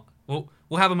you know what?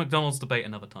 We'll have a McDonald's debate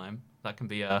another time. That can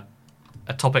be a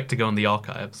topic to go in the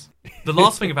archives. The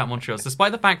last thing about Montreal is,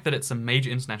 despite the fact that it's a major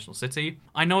international city,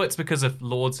 I know it's because of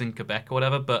Lords in Quebec or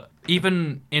whatever, but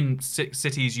even in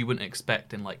cities you wouldn't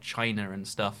expect, in like China and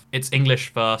stuff, it's English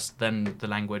first, then the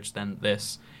language, then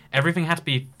this. Everything had to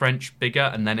be French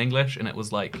bigger and then English, and it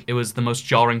was the most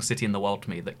jarring city in the world to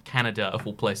me that Canada, of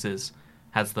all places,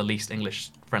 has the least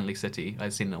English-friendly city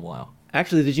I've seen in a while.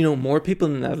 Actually, did you know more people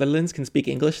in the Netherlands can speak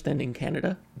English than in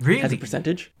Canada? Really? As a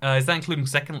percentage? Is that including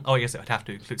second? Oh, yes, it would have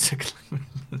to include second language.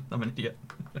 I'm an idiot.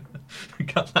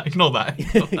 Ignore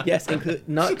that. Yes,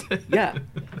 yeah.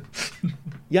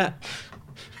 Yeah.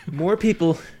 More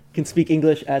people can speak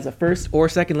English as a first or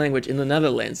second language in the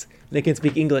Netherlands. They can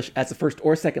speak English as a first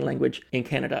or second language in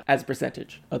Canada as a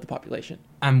percentage of the population.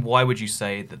 And why would you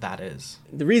say that is?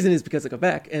 The reason is because of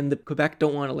Quebec, and the Quebec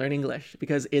don't want to learn English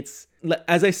because it's,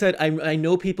 as I said, I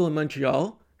know people in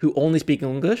Montreal who only speak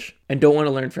English and don't want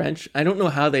to learn French. I don't know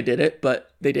how they did it,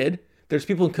 but they did. There's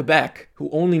people in Quebec who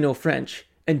only know French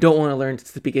and don't want to learn to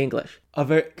speak English.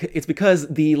 It's because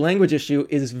the language issue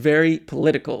is very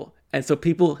political. And so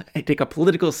people take a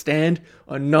political stand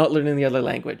on not learning the other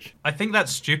language. I think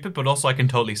that's stupid, but also I can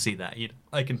totally see that.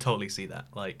 I can totally see that.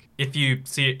 Like, if you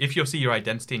see your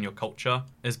identity and your culture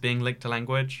as being linked to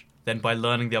language, then by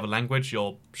learning the other language,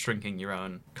 you're shrinking your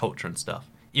own culture and stuff.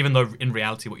 Even though in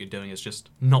reality what you're doing is just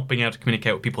not being able to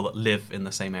communicate with people that live in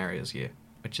the same area as you,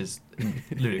 which is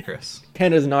ludicrous.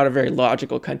 Canada's not a very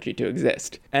logical country to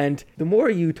exist. And the more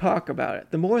you talk about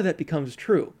it, the more that becomes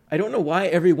true. I don't know why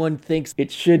everyone thinks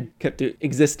it should keep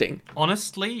existing.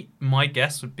 Honestly, my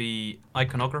guess would be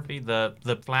iconography.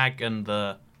 The flag and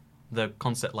the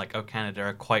concept like "Oh Canada"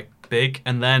 are quite big,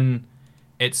 and then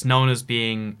it's known as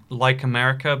being like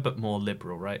America but more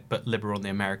liberal, right? But liberal in the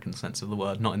American sense of the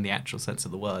word, not in the actual sense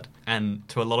of the word. And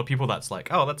to a lot of people, that's like,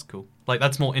 oh, that's cool. Like,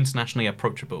 that's more internationally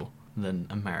approachable than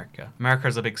America. America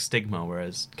has a big stigma,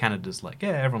 whereas Canada's like, yeah,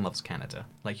 everyone loves Canada.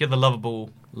 Like, you're the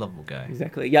lovable guy.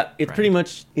 Exactly. Yeah, it's pretty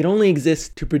much, it only exists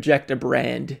to project a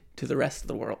brand to the rest of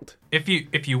the world. If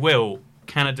you will,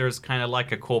 Canada is kind of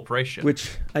like a corporation.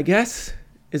 Which, I guess,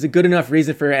 is a good enough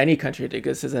reason for any country to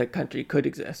exist as a country could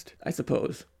exist, I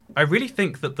suppose. I really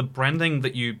think that the branding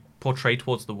that you portray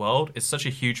towards the world is such a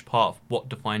huge part of what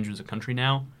defines you as a country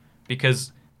now,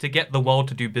 because to get the world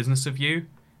to do business with you,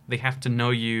 they have to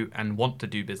know you and want to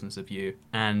do business with you.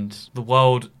 And the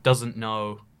world doesn't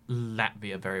know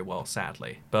Latvia very well,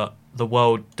 sadly. But the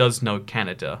world does know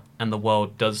Canada, and the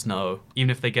world does know, even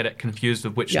if they get it confused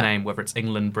with which name, whether it's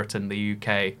England, Britain, the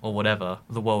UK, or whatever,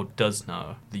 the world does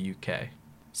know the UK.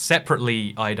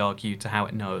 Separately, I'd argue, to how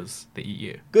it knows the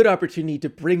EU. Good opportunity to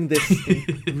bring this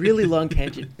really long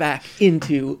tangent back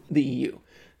into the EU.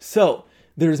 So,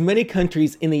 there's many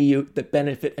countries in the EU that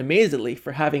benefit amazingly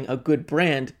for having a good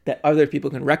brand that other people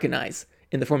can recognize.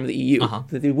 in the form of the EU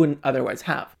that they wouldn't otherwise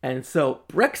have. And so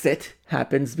Brexit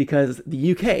happens because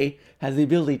the UK has the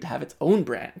ability to have its own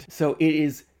brand. So it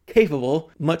is capable,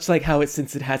 much like how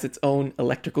since it has its own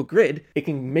electrical grid, it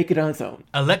can make it on its own.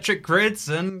 Electric grids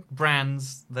and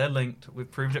brands, they're linked.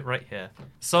 We've proved it right here.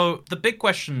 So the big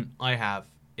question I have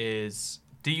is,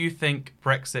 do you think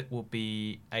Brexit will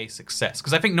be a success?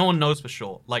 Because I think no one knows for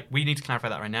sure. Like, we need to clarify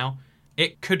that right now.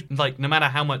 It could, like, no matter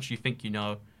how much you think you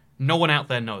know, no one out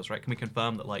there knows, right? Can we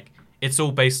confirm that, like, it's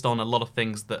all based on a lot of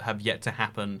things that have yet to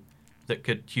happen that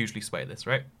could hugely sway this,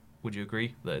 right? Would you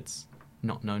agree that it's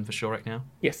not known for sure right now?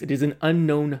 Yes, it is an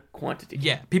unknown quantity.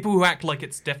 Yeah, people who act like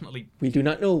it's definitely... We do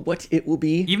not know what it will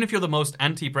be. Even if you're the most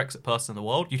anti-Brexit person in the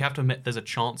world, you'd have to admit there's a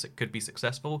chance it could be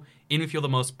successful. Even if you're the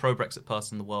most pro-Brexit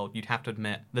person in the world, you'd have to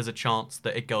admit there's a chance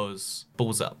that it goes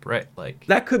balls up, right? Like,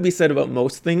 that could be said about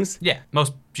most things. Yeah,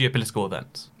 most geopolitical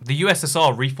events. The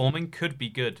USSR reforming could be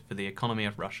good for the economy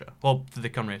of Russia. Well, for the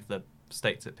economy of the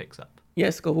states it picks up.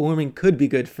 Yes, global warming could be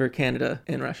good for Canada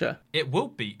and Russia. It will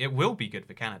be good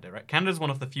for Canada, right? Canada's one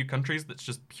of the few countries that's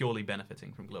just purely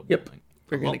benefiting from global warming.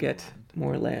 We're going to get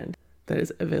more land that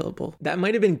is available. That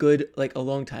might have been good like a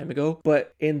long time ago,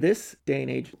 but in this day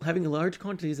and age, having large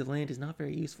quantities of land is not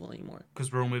very useful anymore.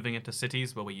 Because we're all moving into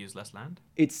cities where we use less land?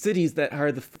 It's cities that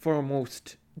are the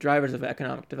foremost drivers of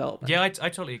economic development. Yeah, I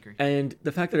totally agree. And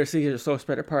the fact that our cities are so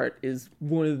spread apart is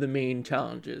one of the main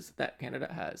challenges that Canada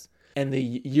has. And the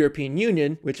European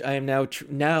Union, which I am now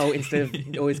instead of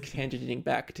always tangenting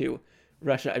back to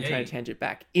Russia, I'm trying to tangent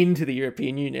back into the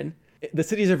European Union. The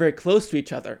cities are very close to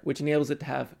each other, which enables it to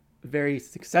have very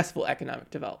successful economic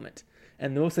development.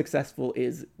 And the most successful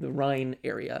is the Rhine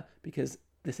area, because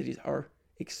the cities are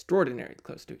extraordinarily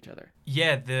close to each other.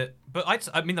 Yeah, but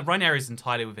I mean the Rhine area is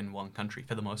entirely within one country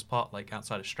for the most part, like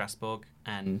outside of Strasbourg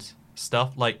and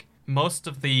stuff. Like, most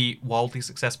of the wildly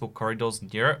successful corridors in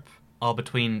Europe are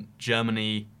between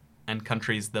Germany and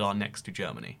countries that are next to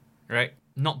Germany, right?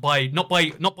 Not by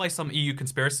some EU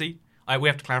conspiracy. We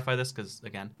have to clarify this because,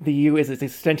 again, the EU is an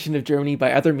extension of Germany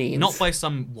by other means. Not by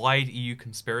some wide EU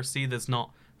conspiracy. There's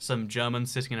not some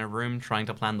Germans sitting in a room trying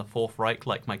to plan the Fourth Reich,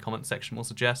 like my comment section will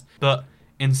suggest. But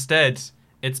instead,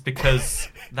 it's because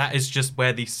that is just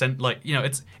where the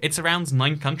it surrounds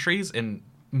 9 countries in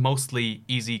mostly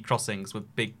easy crossings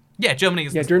with big. Yeah, Germany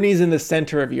is... Yeah, Germany's in the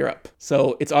center of Europe,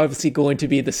 so it's obviously going to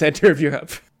be the center of Europe.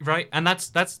 Right, and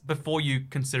that's before you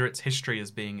consider its history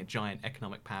as being a giant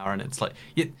economic power, and it's like...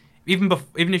 Even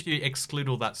if you exclude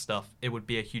all that stuff, it would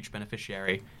be a huge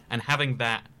beneficiary. And having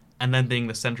that, and then being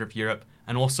the center of Europe,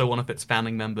 and also one of its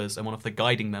founding members, and one of the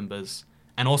guiding members,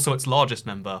 and also its largest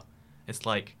member, it's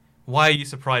like, why are you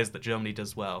surprised that Germany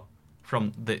does well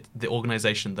from the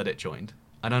organization that it joined?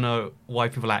 I don't know why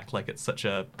people act like it's such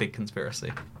a big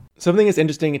conspiracy. Something that's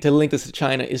interesting to link this to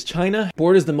China is China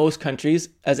borders the most countries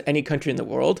as any country in the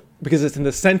world because it's in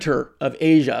the center of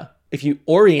Asia. If you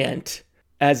orient,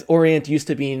 as orient used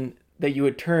to mean that you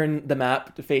would turn the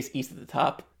map to face east at the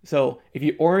top. So if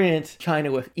you orient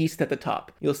China with east at the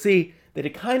top, you'll see that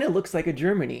it kind of looks like a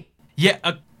Germany. Yeah.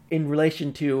 In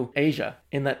relation to Asia,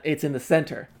 in that it's in the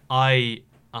center. I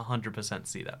 100%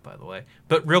 see that, by the way.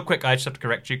 But real quick, I just have to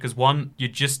correct you because 1, you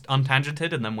just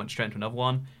untangented and then went straight into another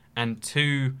one. And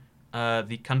 2,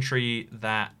 the country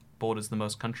that borders the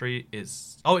most country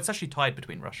is... Oh, it's actually tied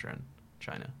between Russia and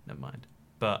China. Never mind.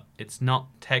 But it's not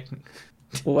technically...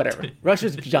 Well, whatever.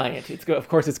 Russia's giant. Of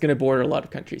course, it's going to border a lot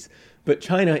of countries. But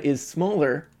China is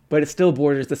smaller, but it still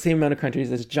borders the same amount of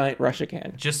countries as giant Russia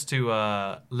can. Just to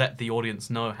let the audience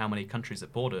know how many countries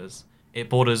it borders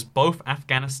both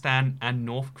Afghanistan and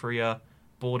North Korea,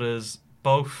 borders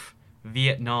both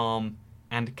Vietnam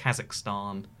and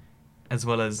Kazakhstan, as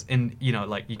well as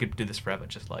you could do this forever,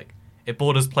 just like it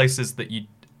borders places that you'd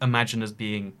imagine as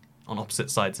being on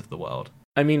opposite sides of the world.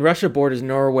 I mean, Russia borders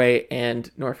Norway and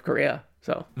North Korea,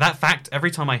 so... That fact,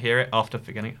 every time I hear it after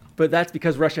forgetting it... But that's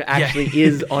because Russia actually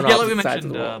is on opposite sides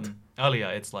of the world. Earlier,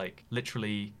 it's like,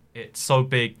 literally, it's so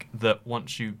big that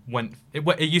once you went...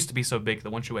 It used to be so big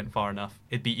that once you went far enough,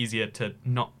 it'd be easier to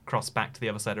not cross back to the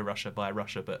other side of Russia via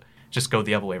Russia, but just go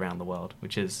the other way around the world,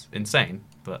 which is insane,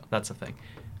 but that's a thing.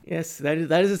 Yes, that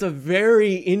is a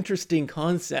very interesting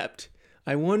concept.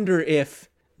 I wonder if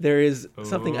there is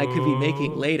something I could be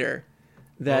making later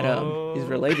that is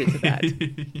related to that.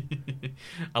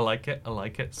 I like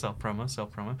it.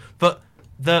 Self-promo. But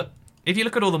if you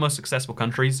look at all the most successful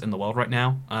countries in the world right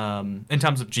now, in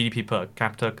terms of GDP per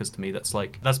capita, because to me that's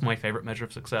my favorite measure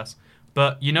of success,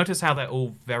 but you notice how they're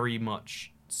all very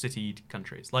much citied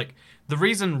countries. Like, the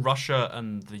reason Russia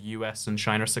and the US and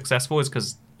China are successful is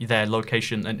because their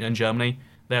location, and Germany,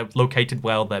 They're located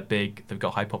well, they're big, they've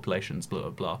got high populations, blah, blah,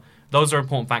 blah. Those are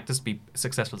important factors to be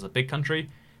successful as a big country.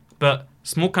 But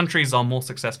small countries are more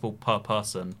successful per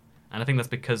person. And I think that's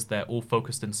because they're all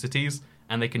focused in cities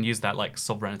and they can use that like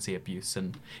sovereignty abuse.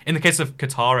 And in the case of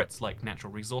Qatar, it's like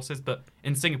natural resources. But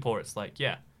in Singapore, it's like,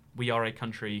 yeah, we are a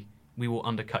country, we will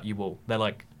undercut you all. They're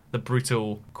like the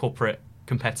brutal corporate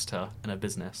competitor in a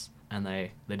business and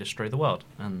they destroy the world.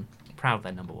 And proud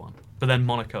they're number one. But then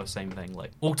Monaco, same thing,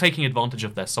 like all taking advantage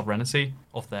of their sovereignty,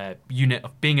 of their unit,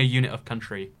 of being a unit of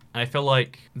country. And I feel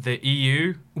like the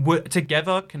EU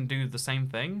together can do the same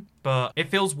thing, but it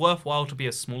feels worthwhile to be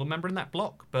a smaller member in that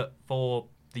bloc. But for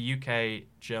the UK,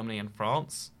 Germany, and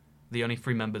France, the only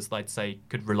 3 members that I'd say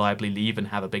could reliably leave and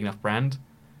have a big enough brand,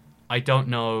 I don't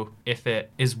know if it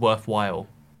is worthwhile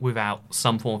without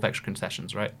some form of extra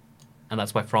concessions, right? And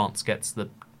that's why France gets the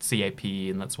CAP,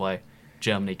 and that's why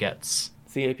Germany gets...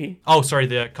 CAP? Oh, sorry,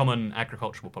 the Common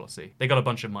Agricultural Policy. They got a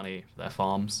bunch of money for their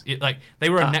farms. They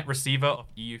were a net receiver of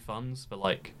EU funds for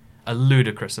like a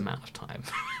ludicrous amount of time.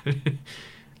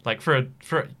 Like for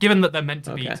given that they're meant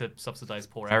to be to subsidize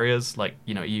poor areas, like,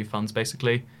 you know, EU funds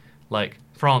basically. Like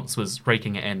France was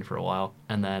raking it in for a while,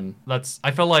 and then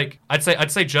I feel like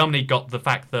I'd say Germany got the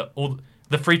fact that all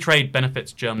the free trade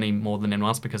benefits Germany more than anyone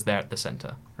else because they're at the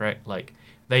center, right? Like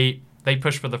they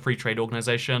push for the free trade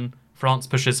organization. France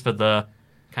pushes for the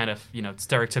kind of, you know,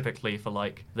 stereotypically for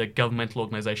like the governmental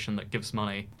organization that gives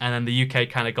money. And then the UK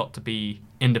kind of got to be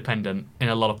independent in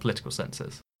a lot of political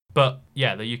senses. But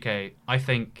yeah, the UK, I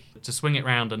think, to swing it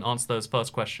round and answer those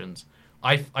first questions,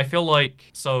 I feel like,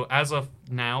 so as of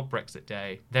now, Brexit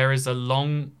Day, there is a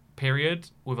long period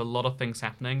with a lot of things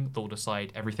happening that will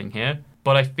decide everything here.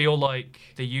 But I feel like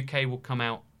the UK will come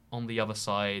out on the other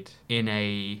side in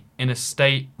a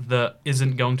state that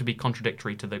isn't going to be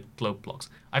contradictory to the globe blocks.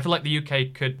 I feel like the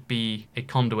UK could be a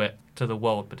conduit to the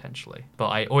world potentially. But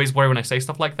I always worry when I say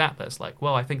stuff like that it's like,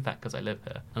 well, I think that because I live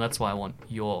here. And that's why I want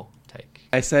your take.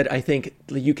 I said I think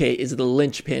the UK is the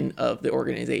linchpin of the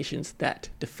organizations that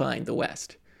define the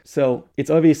West. So it's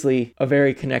obviously a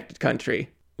very connected country,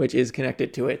 which is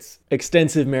connected to its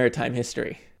extensive maritime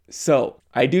history. So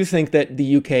I do think that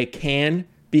the UK can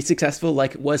be successful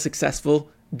like it was successful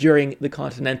during the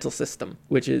continental system,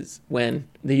 which is when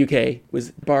the UK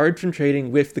was barred from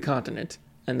trading with the continent,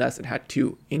 and thus it had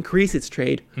to increase its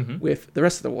trade with the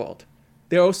rest of the world.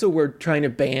 They also were trying to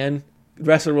ban the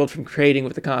rest of the world from trading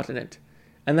with the continent,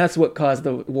 and that's what caused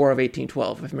the War of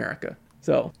 1812 of America.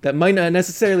 So that might not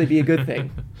necessarily be a good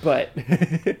thing, but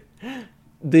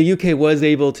the UK was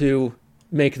able to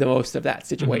make the most of that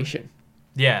situation.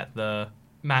 Yeah,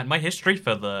 Man, my history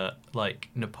for the like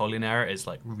Napoleon era is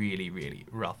like really, really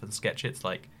rough and sketchy. It's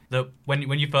like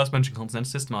when you first mentioned continental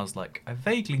system, I was like, I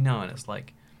vaguely know, and it's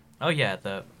like, oh yeah,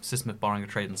 the system of barring of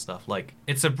trade and stuff. Like,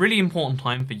 it's a really important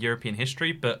time for European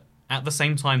history, but at the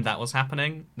same time that was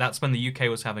happening, that's when the UK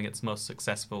was having its most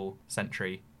successful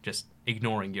century, just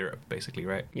ignoring Europe, basically,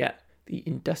 right? Yeah, the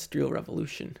Industrial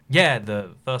Revolution. Yeah,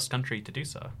 the first country to do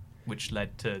so, which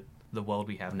led to the world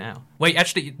we have now. Wait,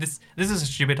 actually, this is a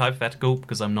stupid hypothetical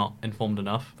because I'm not informed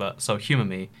enough, but so humor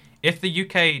me. If the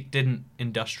UK didn't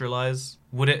industrialize,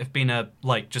 would it have been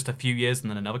just a few years and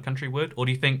then another country would? Or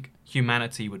do you think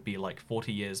humanity would be like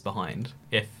 40 years behind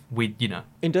if we, you know?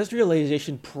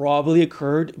 Industrialization probably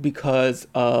occurred because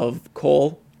of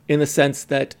coal, in the sense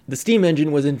that the steam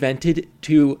engine was invented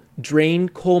to drain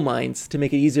coal mines to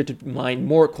make it easier to mine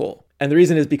more coal. And the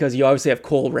reason is because you obviously have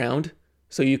coal around,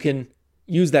 so you can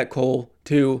use that coal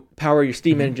to power your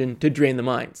steam engine to drain the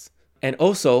mines. And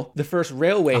also, the first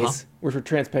railways were for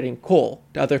transporting coal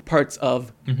to other parts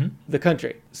of the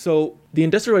country. So the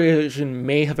Industrial Revolution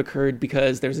may have occurred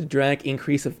because there was a dramatic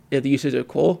increase of the usage of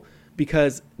coal,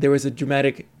 because there was a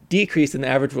dramatic decrease in the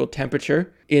average world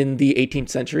temperature in the 18th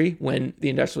century when the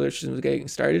Industrial Revolution was getting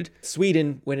started.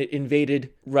 Sweden, when it invaded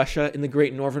Russia in the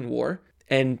Great Northern War,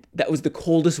 and that was the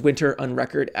coldest winter on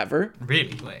record ever.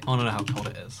 Really? Wait, I want to know how cold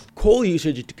it is. Coal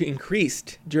usage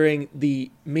increased during the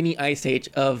mini ice age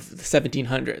of the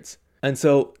 1700s. And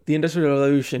so the Industrial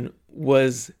Revolution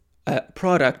was a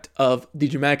product of the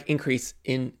dramatic increase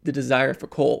in the desire for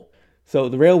coal. So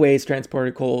the railways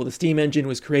transported coal, the steam engine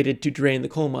was created to drain the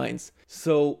coal mines.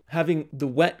 So having the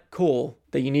wet coal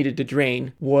that you needed to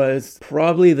drain was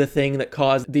probably the thing that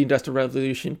caused the Industrial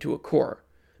Revolution to occur.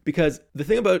 Because the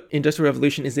thing about Industrial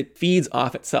Revolution is it feeds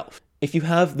off itself. If you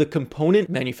have the component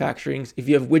manufacturing, if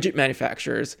you have widget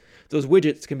manufacturers, those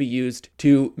widgets can be used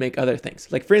to make other things.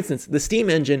 Like, for instance, the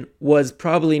steam engine was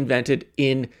probably invented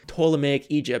in Ptolemaic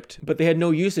Egypt, but they had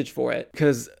no usage for it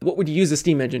because what would you use a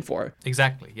steam engine for?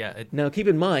 Exactly, yeah. Now, keep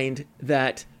in mind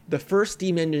that the first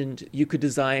steam engines you could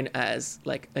design as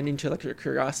like an intellectual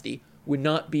curiosity would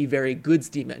not be very good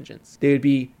steam engines. They would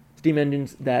be steam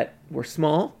engines that were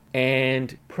small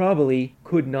and probably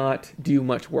could not do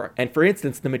much work. And for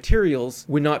instance, the materials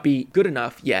would not be good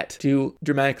enough yet to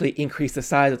dramatically increase the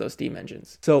size of those steam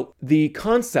engines. So the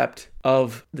concept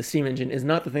of the steam engine is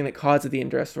not the thing that causes the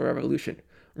Industrial Revolution.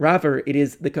 Rather, it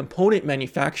is the component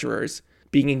manufacturers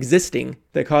being existing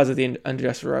that causes the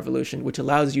Industrial Revolution, which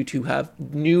allows you to have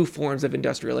new forms of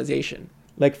industrialization.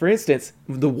 Like, for instance,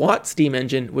 the Watt steam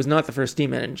engine was not the first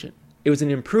steam engine. It was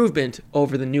an improvement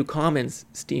over the New Commons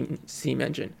steam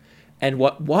engine. And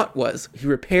what Watt was, he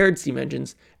repaired steam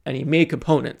engines and he made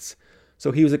components.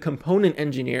 So he was a component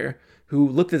engineer who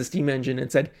looked at the steam engine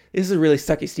and said, this is a really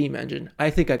sucky steam engine. I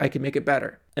think I can make it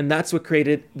better. And that's what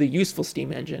created the useful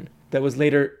steam engine that was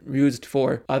later used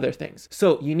for other things.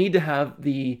 So you need to have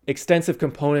the extensive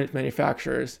component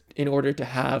manufacturers in order to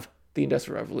have the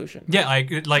Industrial Revolution. Yeah,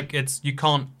 you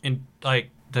can't,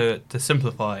 to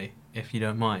simplify, if you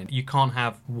don't mind, you can't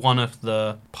have one of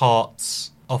the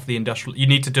parts of the industrial, you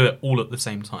need to do it all at the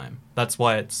same time. That's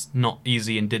why it's not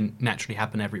easy and didn't naturally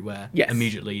happen everywhere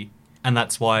immediately. And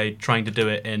that's why trying to do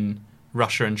it in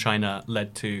Russia and China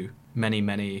led to many,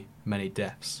 many, many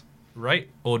deaths. Right?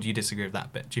 Or do you disagree with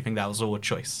that bit? Do you think that was all a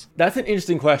choice? That's an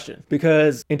interesting question,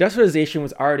 because industrialization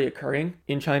was already occurring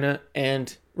in China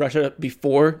and Russia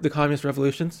before the communist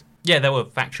revolutions. Yeah, there were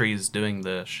factories doing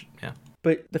yeah.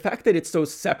 But the fact that it's so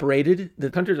separated, the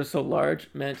countries are so large,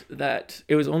 meant that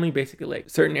it was only basically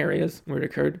like certain areas where it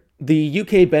occurred. The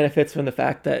UK benefits from the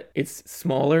fact that it's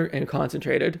smaller and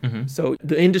concentrated. Mm-hmm. So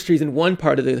the industries in one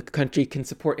part of the country can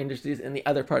support industries in the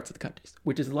other parts of the countries,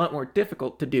 which is a lot more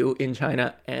difficult to do in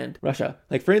China and Russia.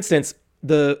 Like, for instance,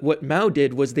 what Mao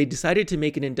did was they decided to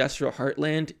make an industrial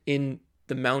heartland in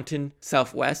the mountain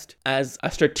southwest as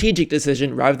a strategic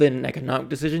decision rather than an economic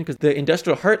decision, because the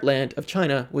industrial heartland of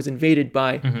China was invaded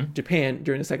by Japan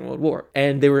during the Second World War.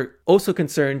 And they were also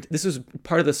concerned, this was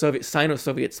part of the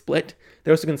Sino-Soviet split,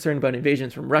 they were also concerned about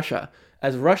invasions from Russia.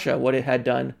 As Russia, what it had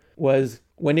done was,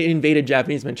 when it invaded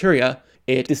Japanese Manchuria,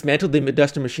 it dismantled the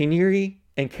industrial machinery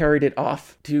and carried it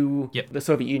off to the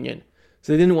Soviet Union.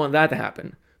 So they didn't want that to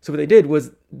happen. So what they did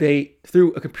was they,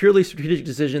 through a purely strategic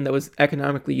decision that was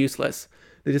economically useless,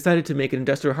 they decided to make an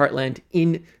industrial heartland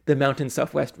in the mountain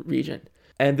southwest region.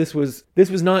 And this was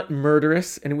not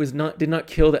murderous, and did not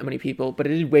kill that many people, but it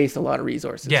did waste a lot of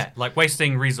resources. Yeah, like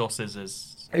wasting resources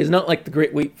is... It's not like the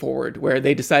Great Leap Forward, where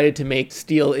they decided to make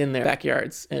steel in their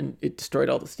backyards and it destroyed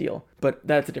all the steel. But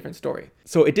that's a different story.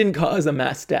 So it didn't cause a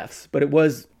mass deaths, but it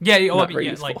was not very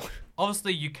useful. Like,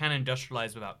 obviously you can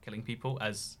industrialize without killing people,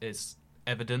 as is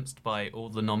evidenced by all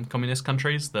the non-communist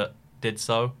countries that did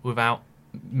so without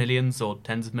millions or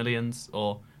tens of millions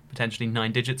or potentially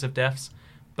 9 digits of deaths.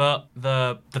 But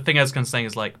the thing I was kind of saying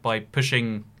is, like, by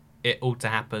pushing it all to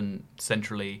happen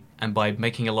centrally and by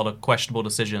making a lot of questionable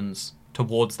decisions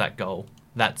towards that goal,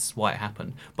 that's why it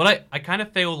happened. But I kind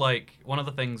of feel like one of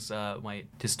the things my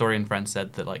historian friend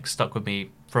said that, like, stuck with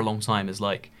me for a long time is,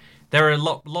 like, there are a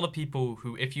lot of people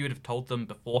who, if you would have told them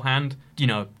beforehand,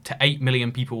 to 8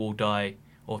 million people will die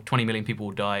or 20 million people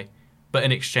will die, but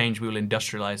in exchange we will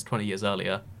industrialize 20 years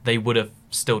earlier, they would have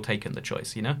still taken the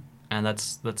choice, And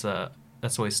that's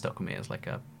always stuck with me as like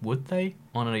would they?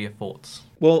 I want to know your thoughts.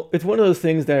 Well, it's one of those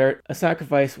things that a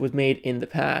sacrifice was made in the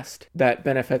past that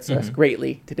benefits us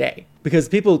greatly today. Because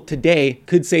people today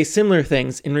could say similar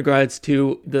things in regards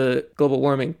to the global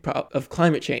warming of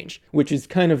climate change, which is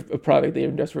kind of a product of the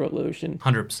Industrial Revolution.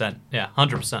 100%. Yeah,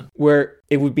 100%. Where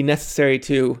it would be necessary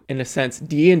to, in a sense,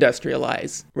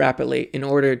 deindustrialize rapidly in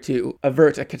order to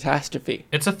avert a catastrophe.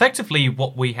 It's effectively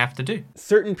what we have to do.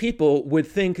 Certain people would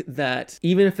think that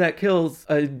even if that kills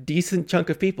a decent chunk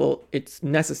of people, it's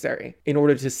necessary in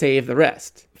order to save the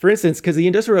rest. For instance, because the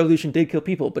Industrial Revolution did kill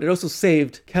people, but it also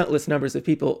saved countless numbers of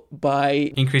people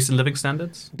by increase in living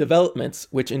standards, developments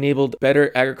which enabled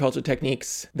better agricultural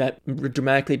techniques that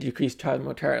dramatically decreased child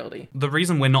mortality. The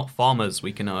reason we're not farmers,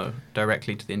 we can owe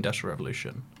directly to the Industrial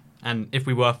Revolution. And if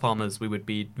we were farmers, we would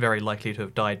be very likely to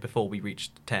have died before we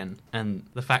reached 10. And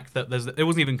the fact that it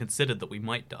wasn't even considered that we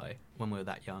might die when we were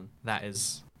that young, that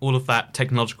is... all of that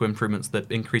technological improvements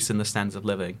that increase in the standards of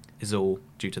living is all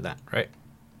due to that, right?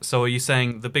 So are you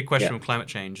saying the big question of climate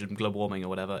change and global warming or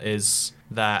whatever is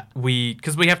that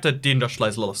because we have to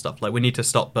deindustrialize a lot of stuff, like we need to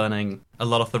stop burning a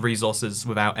lot of the resources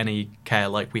without any care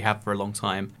like we have for a long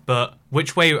time. But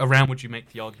which way around would you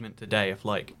make the argument today if,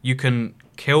 like, you can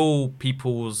kill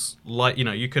people's, like,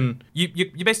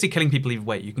 you're basically killing people either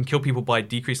way. You can kill people by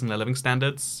decreasing their living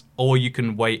standards, or you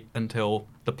can wait until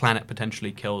the planet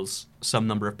potentially kills some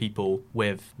number of people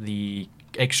with the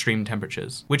extreme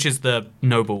temperatures, which is the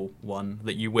noble one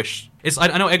that you wish.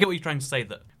 I know, I get what you're trying to say,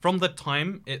 that from the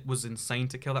time it was insane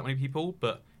to kill that many people,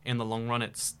 but in the long run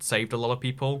it's saved a lot of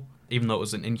people, even though it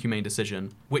was an inhumane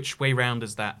decision. Which way round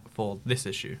is that for this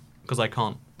issue? Because I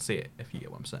can't see it, if you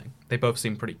get what I'm saying. They both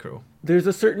seem pretty cruel. There's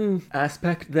a certain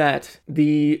aspect that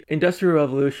the Industrial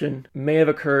Revolution may have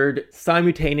occurred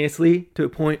simultaneously to a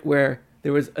point where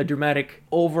there was a dramatic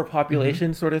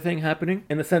overpopulation sort of thing happening,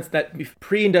 in the sense that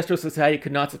pre-industrial society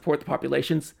could not support the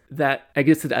populations that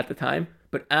existed at the time.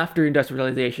 But after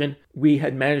industrialization, we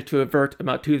had managed to avert a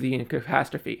Malthusian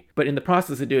catastrophe. But in the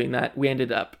process of doing that, we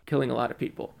ended up killing a lot of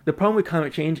people. The problem with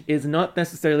climate change is not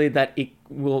necessarily that it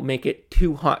will make it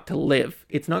too hot to live.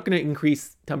 It's not going to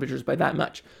increase temperatures by that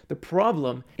much. The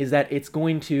problem is that it's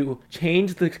going to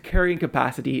change the carrying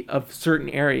capacity of certain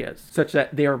areas, such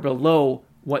that they are below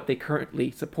what they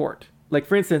currently support. Like,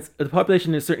 for instance, the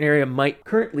population in a certain area might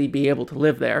currently be able to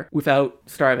live there without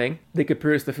starving. They could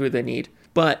produce the food they need.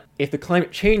 But if the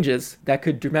climate changes, that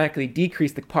could dramatically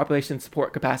decrease the population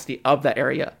support capacity of that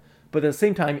area. But at the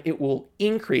same time, it will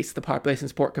increase the population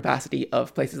support capacity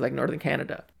of places like northern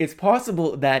Canada. It's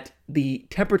possible that the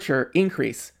temperature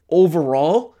increase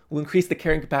overall will increase the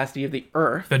carrying capacity of the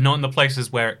Earth. But not in the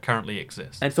places where it currently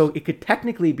exists. And so it could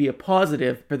technically be a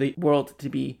positive for the world to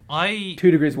be 2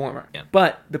 degrees warmer. Yeah.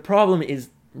 But the problem is,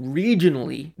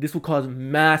 regionally, this will cause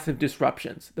massive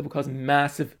disruptions. That will cause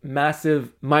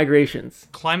massive migrations.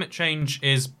 Climate change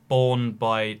is borne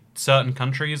by certain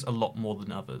countries a lot more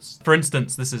than others. For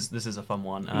instance, this is a fun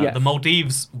one. Yes. The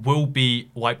Maldives will be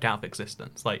wiped out of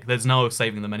existence. Like, there's no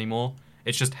saving them anymore.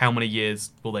 It's just how many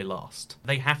years will they last?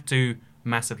 They have to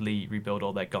massively rebuild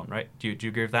or they're gone, right? Do you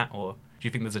agree with that? Or do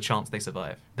you think there's a chance they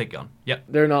survive? They're gone. Yep.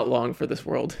 They're not long for this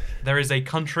world. There is a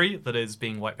country that is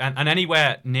being wiped, and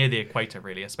anywhere near the equator,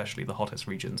 really, especially the hottest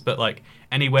regions, but like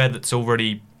anywhere that's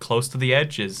already close to the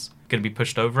edge is going to be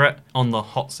pushed over it on the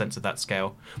hot sense of that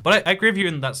scale. But I agree with you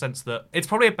in that sense that it's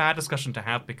probably a bad discussion to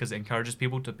have because it encourages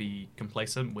people to be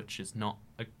complacent, which is not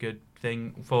a good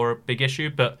thing for a big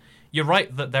issue. But you're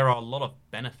right that there are a lot of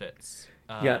benefits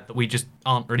that we just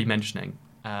aren't really mentioning.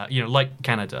 Like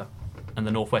Canada and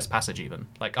the Northwest Passage even.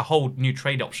 Like a whole new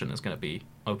trade option is going to be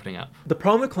opening up. The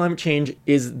problem with climate change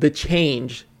is the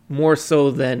change more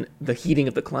so than the heating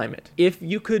of the climate. If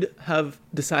you could have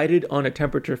decided on a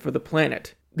temperature for the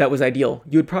planet that was ideal,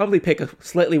 you would probably pick a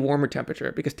slightly warmer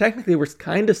temperature because technically we're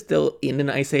kind of still in an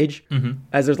ice age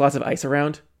as there's lots of ice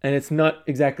around. And it's not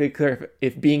exactly clear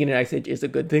if being in an ice age is a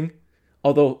good thing.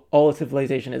 Although all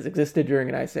civilization has existed during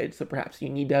an ice age, so perhaps you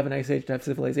need to have an ice age to have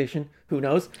civilization. Who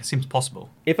knows? It seems possible.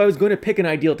 If I was going to pick an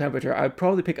ideal temperature, I would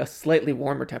probably pick a slightly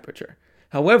warmer temperature.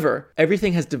 However,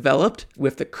 everything has developed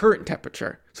with the current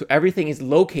temperature. So everything is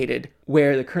located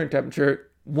where the current temperature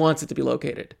wants it to be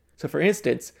located. So for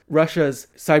instance, Russia's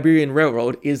Siberian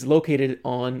Railroad is located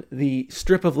on the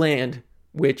strip of land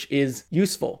which is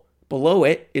useful. Below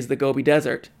it is the Gobi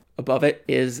Desert. Above it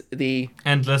is the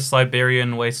endless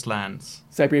Siberian wastelands.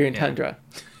 Siberian tundra.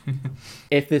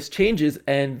 If this changes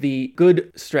and the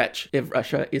good stretch of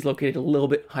Russia is located a little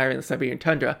bit higher in the Siberian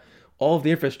tundra, all of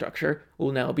the infrastructure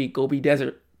will now be Gobi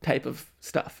Desert type of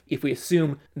stuff. If we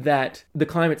assume that the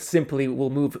climate simply will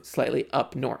move slightly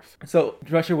up north. So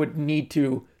Russia would need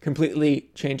to completely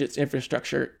change its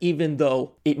infrastructure, even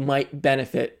though it might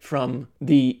benefit from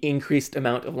the increased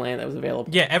amount of land that was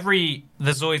available. Yeah,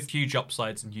 there's always huge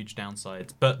upsides and huge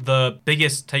downsides. But the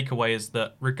biggest takeaway is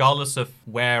that regardless of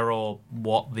where or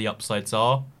what the upsides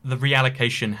are, the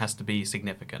reallocation has to be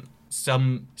significant.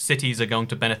 Some cities are going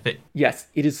to benefit. Yes,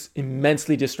 it is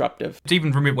immensely disruptive. To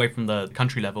even remove away from the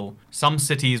country level, some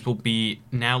cities will be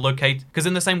now located, because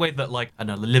in the same way that, like, I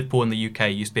don't know, Liverpool in the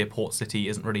UK used to be a port city,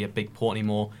 isn't really a big port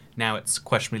anymore. Now it's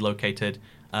questionably located.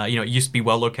 It used to be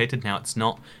well located, now it's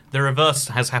not. The reverse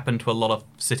has happened to a lot of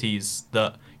cities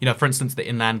that, for instance, the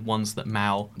inland ones that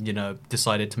Mao,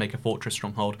 decided to make a fortress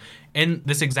stronghold. In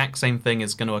this exact same thing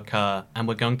is going to occur, and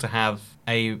we're going to have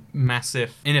a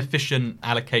massive, inefficient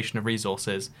allocation of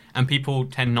resources, and people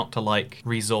tend not to like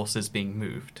resources being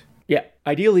moved. Yeah,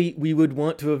 ideally, we would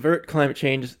want to avert climate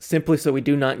change simply so we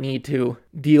do not need to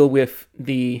deal with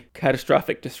the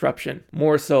catastrophic disruption,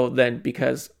 more so than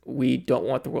because we don't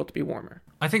want the world to be warmer.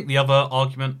 I think the other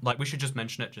argument, we should just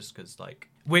mention it just because,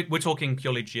 we're talking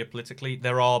purely geopolitically.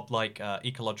 There are,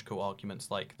 ecological arguments.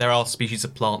 There are species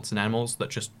of plants and animals that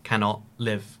just cannot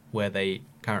live where they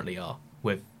currently are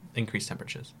with increased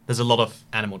temperatures. There's a lot of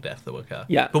animal death that will occur.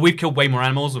 Yeah. But we've killed way more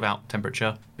animals without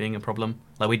temperature being a problem.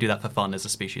 We do that for fun as a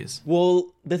species.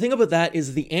 Well, the thing about that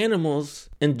is the animals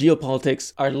and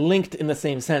geopolitics are linked in the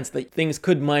same sense that things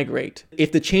could migrate.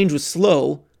 If the change was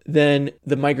slow, then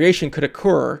the migration could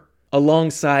occur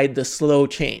alongside the slow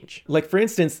change. Like, for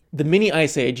instance, the mini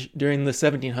ice age during the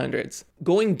 1700s,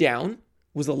 going down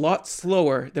was a lot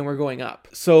slower than we're going up.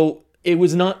 So it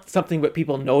was not something that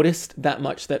people noticed that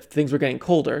much that things were getting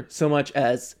colder, so much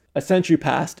as a century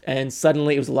passed and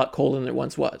suddenly it was a lot colder than it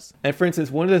once was. And for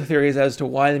instance, one of the theories as to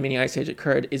why the mini ice age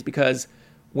occurred is because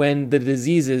when the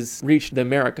diseases reached the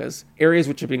Americas, areas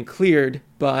which had been cleared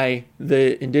by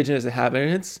the indigenous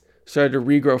inhabitants started to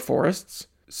regrow forests.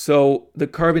 So the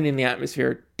carbon in the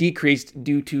atmosphere decreased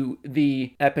due to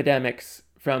the epidemics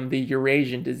from the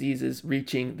Eurasian diseases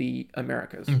reaching the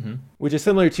Americas, which is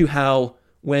similar to how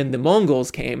when the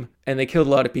Mongols came and they killed a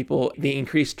lot of people, they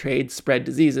increased trade, spread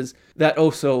diseases. That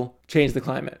also changed the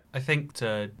climate. I think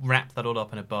to wrap that all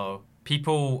up in a bow,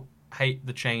 people hate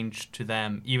the change to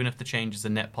them, even if the change is a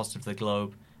net positive to the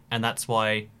globe. And that's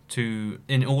why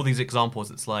in all these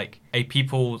examples, it's like a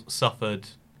people suffered,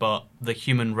 but the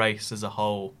human race as a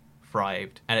whole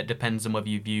thrived. And it depends on whether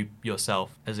you view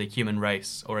yourself as a human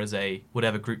race or as a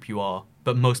whatever group you are.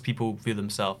 But most people view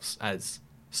themselves as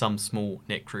some small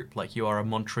knit group. Like, you are a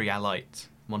Montrealite,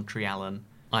 Montrealan.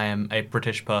 I am a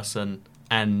British person,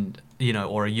 and,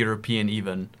 or a European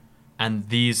even. And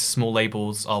these small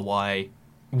labels are why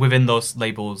within those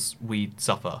labels we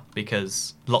suffer,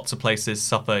 because lots of places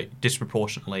suffer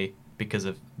disproportionately because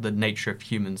of the nature of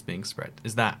humans being spread.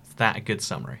 Is that a good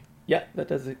summary? Yeah, that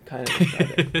does it kind of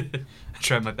describe it. I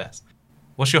tried my best.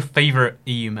 What's your favorite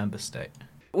EU member state?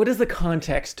 What is the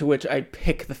context to which I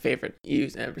pick the favorite EU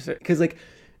member state? Because,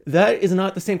 that is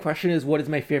not the same question as what is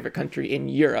my favorite country in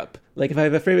Europe. If I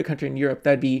have a favorite country in Europe,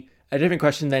 that'd be a different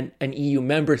question than an EU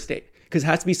member state. Because it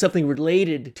has to be something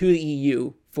related to the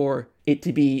EU for it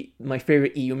to be my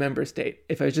favorite EU member state.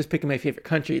 If I was just picking my favorite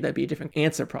country, that'd be a different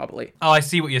answer probably. Oh, I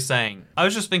see what you're saying. I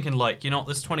was just thinking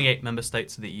there's 28 member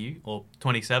states of the EU, or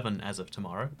 27 as of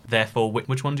tomorrow. Therefore,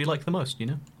 which one do you like the most,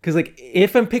 Because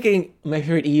if I'm picking my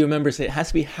favorite EU member state, it has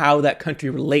to be how that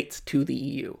country relates to the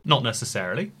EU. Not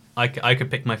necessarily. I could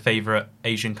pick my favorite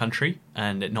Asian country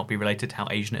and it not be related to how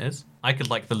Asian it is. I could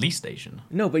like the least Asian.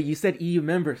 No, but you said EU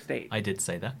member state. I did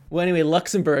say that. Well, anyway,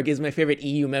 Luxembourg is my favorite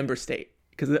EU member state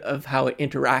because of how it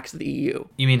interacts with the EU.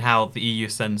 You mean how the EU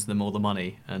sends them all the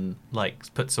money and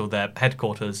puts all their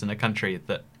headquarters in a country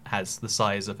that has the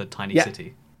size of a tiny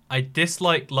city? I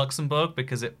dislike Luxembourg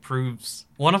because it proves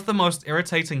one of the most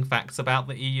irritating facts about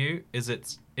the EU is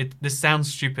this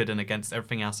sounds stupid and against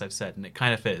everything else I've said, and it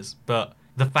kind of is, but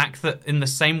the fact that in the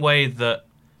same way that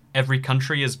every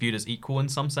country is viewed as equal in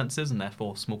some senses, and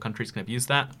therefore small countries can abuse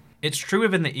that, it's true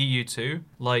within the EU too.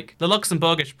 The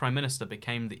Luxembourgish Prime Minister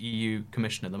became the EU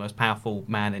Commissioner, the most powerful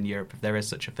man in Europe, if there is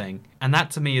such a thing. And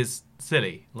that to me is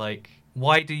silly.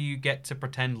 Why do you get to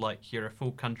pretend like you're a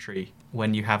full country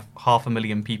when you have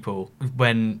 500,000 people,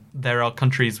 when there are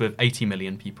countries with 80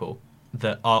 million people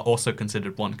that are also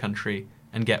considered one country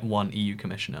and get one EU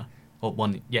Commissioner? Or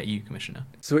one, EU Commissioner.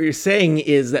 So what you're saying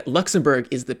is that Luxembourg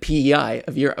is the PEI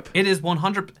of Europe. It is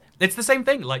 100. It's the same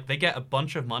thing. They get a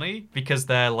bunch of money because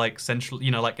they're central.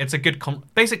 It's a good.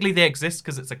 Basically, they exist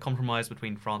because it's a compromise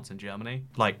between France and Germany.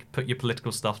 Put your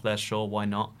political stuff there, sure, why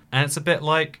not? And it's a bit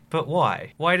but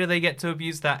why? Why do they get to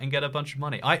abuse that and get a bunch of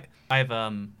money? I have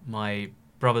my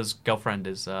brother's girlfriend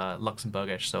is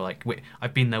Luxembourgish, so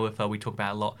I've been there with her. We talk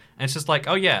about it a lot, and it's just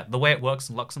oh yeah, the way it works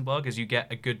in Luxembourg is you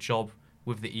get a good job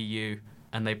with the EU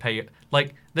and they pay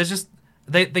there's just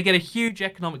they get a huge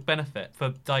economic benefit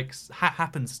for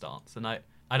happenstance, and I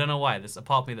don't know why. There's a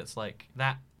part of me that's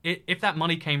that if that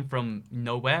money came from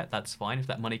nowhere, that's fine. If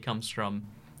that money comes from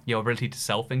your ability to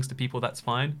sell things to people, that's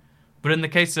fine. But in the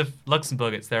case of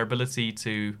Luxembourg, it's their ability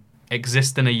to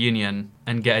exist in a union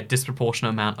and get a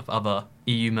disproportionate amount of other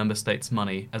EU member states'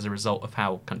 money as a result of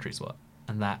how countries work,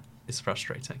 and that is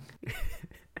frustrating.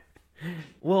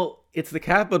 Well, it's the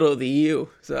capital of the EU,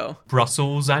 so...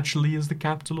 Brussels actually is the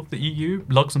capital of the EU.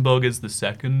 Luxembourg is the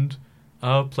second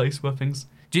place where things...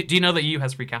 Do you know that the EU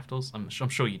has 3 capitals? I'm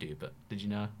sure you do, but did you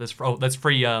know? There's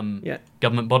 3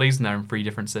 government bodies, and they're in 3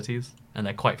 different cities, and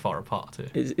they're quite far apart too.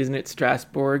 Isn't it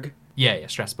Strasbourg? Yeah,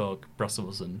 Strasbourg,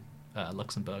 Brussels, and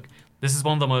Luxembourg. This is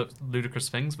one of the most ludicrous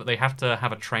things, but they have to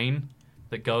have a train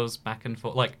that goes back and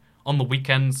forth. On the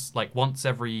weekends, once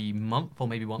every month, or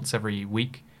maybe once every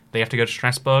week, they have to go to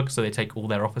Strasbourg, so they take all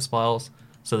their office files.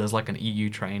 So there's an EU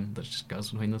train that just goes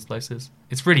between those places.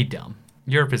 It's really dumb.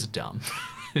 Europe is dumb.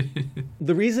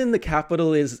 The reason the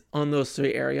capital is on those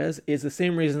 3 areas is the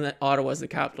same reason that Ottawa is the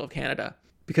capital of Canada.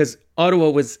 Because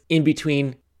Ottawa was in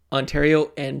between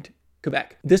Ontario and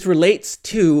Quebec. This relates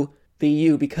to the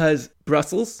EU because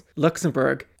Brussels,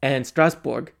 Luxembourg, and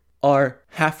Strasbourg are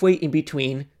halfway in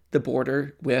between the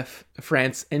border with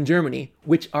France and Germany,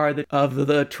 which are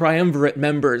the triumvirate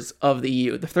members of the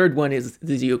EU. The third one is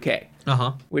the UK,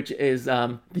 which is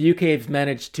the UK has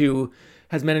managed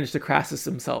to Crassus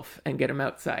himself and get him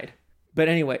outside. But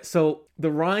anyway, so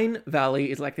the Rhine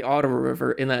Valley is like the Ottawa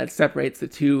River in that it separates the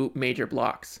two major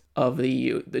blocks of the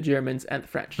EU, the Germans and the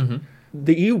French.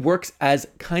 The EU works as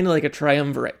kind of like a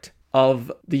triumvirate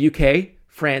of the UK,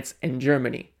 France, and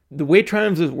Germany. The way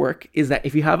triumvirates work is that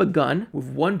if you have a gun with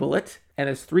one bullet and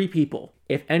there's three people,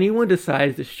 if anyone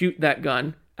decides to shoot that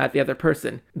gun at the other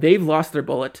person, they've lost their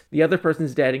bullet, the other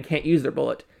person's dead and can't use their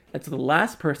bullet. And so the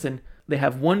last person, they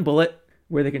have one bullet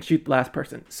where they can shoot the last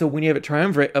person. So when you have a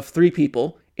triumvirate of three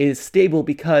people, it is stable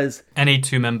because any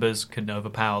two members can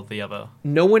overpower the other.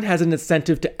 No one has an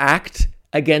incentive to act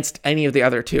against any of the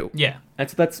other two. Yeah. And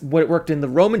so that's what worked in the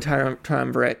Roman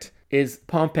triumvirate, is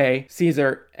Pompey,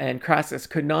 Caesar, and Crassus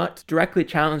could not directly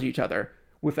challenge each other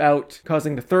without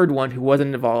causing the third one, who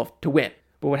wasn't involved, to win.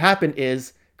 But what happened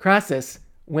is Crassus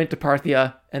went to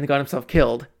Parthia and got himself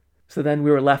killed. So then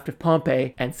we were left with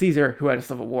Pompey and Caesar, who had a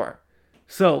civil war.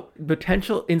 So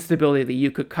potential instability of the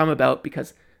EU could come about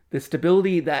because the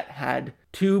stability that had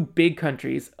two big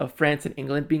countries of France and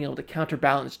England being able to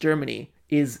counterbalance Germany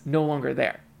is no longer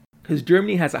there. Because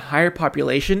Germany has a higher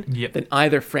population than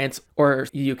either France or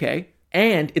the UK,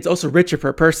 and it's also richer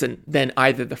per person than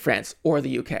either the France or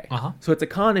the UK. So its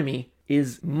economy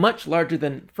is much larger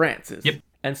than France's.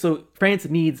 And so France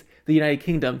needs the United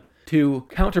Kingdom to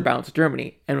counterbalance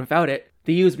Germany, and without it,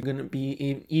 the EU is going to be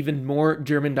an even more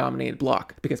German-dominated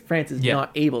bloc because France is not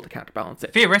able to counterbalance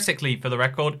it. Theoretically, for the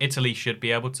record, Italy should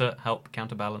be able to help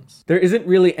counterbalance. There isn't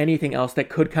really anything else that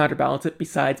could counterbalance it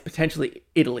besides potentially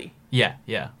Italy. Yeah,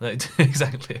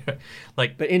 exactly.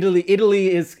 Like, but Italy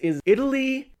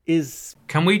is.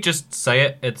 Can we just say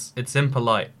it? It's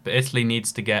impolite, but Italy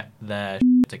needs to get their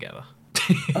together.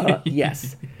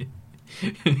 Yes.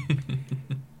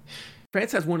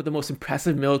 France has one of the most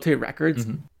impressive military records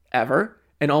ever,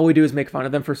 and all we do is make fun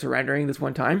of them for surrendering this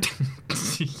one time.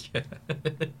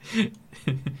 The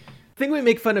thing we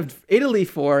make fun of Italy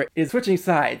for is switching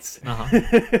sides.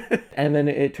 And then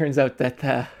it turns out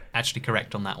that actually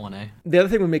correct on that one, eh? The other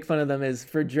thing we make fun of them is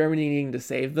for Germany needing to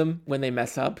save them when they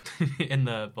mess up. In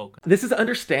the Balkans. This is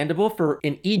understandable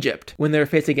in Egypt when they were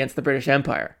facing against the British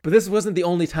Empire. But this wasn't the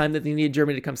only time that they needed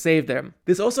Germany to come save them.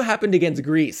 This also happened against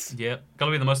Greece. Yep.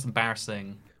 Gotta be the most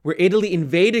embarrassing. Where Italy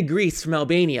invaded Greece from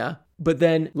Albania, but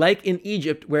then, like in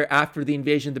Egypt, where after the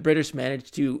invasion the British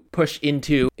managed to push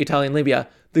into Italian Libya,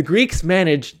 the Greeks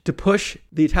managed to push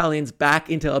the Italians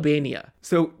back into Albania.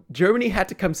 So Germany had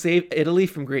to come save Italy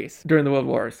from Greece during the World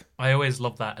Wars. I always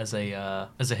love that as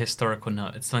a historical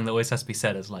note. It's something that always has to be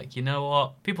said as like, you know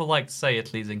what? People like to say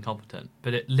Italy's incompetent,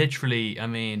 but it literally, I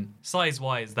mean,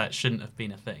 size-wise, that shouldn't have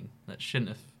been a thing. That shouldn't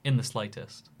have in the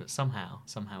slightest, but somehow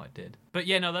it did. But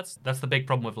yeah, no, that's the big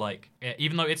problem with, like,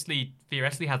 even though Italy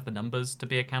theoretically has the numbers to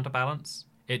be a counterbalance,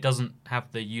 it doesn't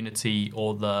have the unity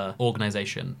or the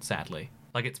organization, sadly.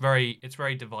 Like, it's very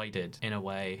divided in a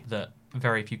way that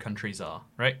very few countries are,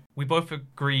 right? We both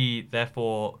agree,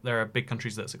 therefore, there are big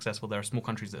countries that are successful, there are small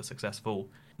countries that are successful.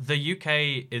 The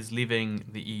UK is leaving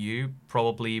the EU,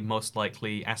 probably, most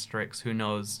likely, asterisk, who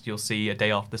knows, you'll see a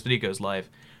day after this video goes live.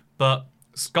 But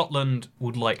Scotland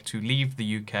would like to leave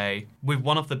the UK, with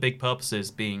one of the big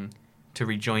purposes being to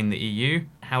rejoin the EU.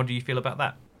 How do you feel about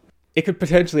that? It could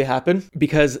potentially happen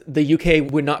because the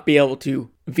UK would not be able to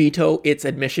veto its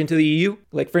admission to the EU.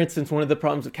 Like, for instance, one of the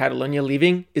problems with Catalonia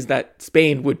leaving is that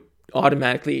Spain would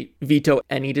automatically veto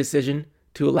any decision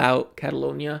to allow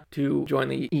Catalonia to join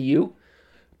the EU.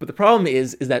 But the problem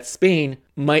is that Spain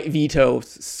might veto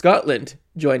Scotland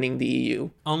joining the EU.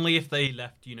 Only if they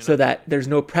left unilaterally. So that there's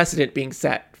no precedent being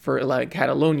set for allowing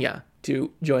Catalonia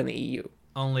to join the EU.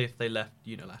 Only if they left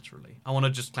unilaterally. I want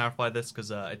to just clarify this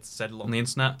because it's said a lot on the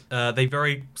internet. They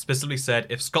very specifically said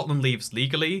if Scotland leaves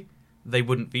legally, they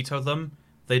wouldn't veto them.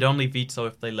 They'd only veto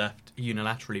if they left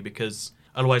unilaterally, because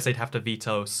otherwise they'd have to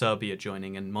veto Serbia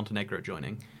joining and Montenegro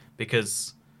joining,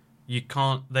 because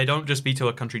they don't just veto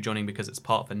a country joining because it's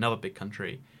part of another big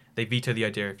country. They veto the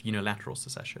idea of unilateral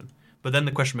secession. But then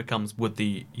the question becomes, would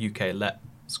the UK let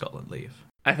Scotland leave?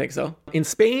 I think so. In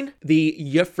Spain,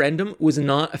 the referendum was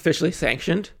not officially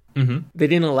sanctioned. They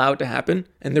didn't allow it to happen.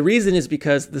 And the reason is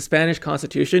because the Spanish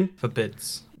constitution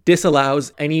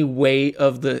disallows any way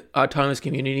of the autonomous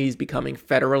communities becoming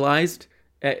federalized.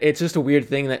 It's just a weird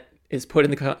thing that is put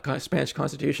in the Spanish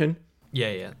constitution. Yeah,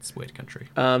 it's a weird country.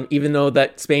 Even though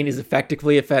that Spain is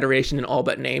effectively a federation in all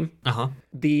but name.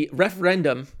 The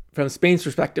referendum, from Spain's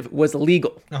perspective, was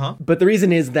illegal. But the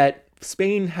reason is that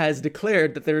Spain has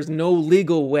declared that there is no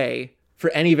legal way for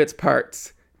any of its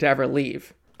parts to ever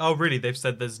leave. Oh, really? They've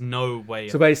said there's no way.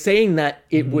 So by saying that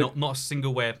it would... Not a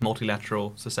single way of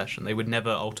multilateral secession. They would never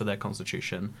alter their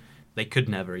constitution. They could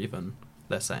never even,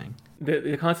 they're saying.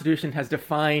 The Constitution has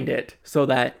defined it so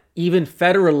that even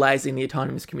federalizing the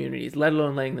autonomous communities, let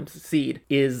alone letting them secede,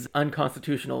 is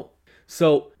unconstitutional.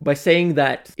 So by saying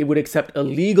that it would accept a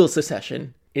legal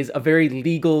secession is a very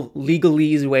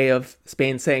legalese way of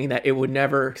Spain saying that it would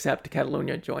never accept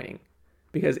Catalonia joining.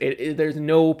 Because there's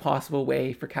no possible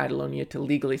way for Catalonia to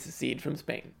legally secede from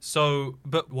Spain. So,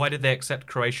 but why did they accept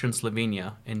Croatia and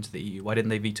Slovenia into the EU? Why didn't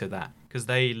they veto that? Because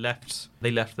they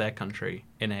left their country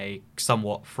in a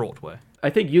somewhat fraught way. I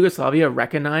think Yugoslavia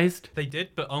recognized... They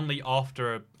did, but only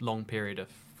after a long period of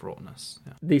fraughtness.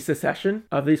 Yeah. The secession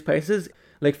of these places.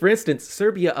 Like, for instance,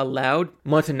 Serbia allowed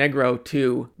Montenegro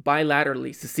to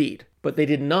bilaterally secede, but they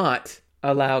did not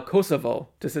allow Kosovo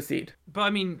to secede. But I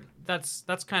mean...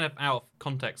 That's kind of out of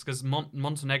context because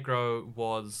Montenegro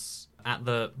was at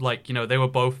the, like, you know, they were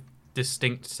both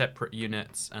distinct separate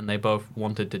units and they both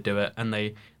wanted to do it and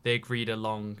they agreed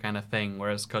along kind of thing,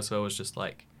 whereas Kosovo was just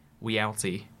like, we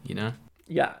outie, you know?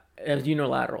 Yeah, as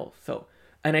unilateral. So,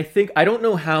 and I don't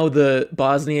know how the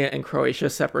Bosnia and Croatia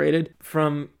separated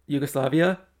from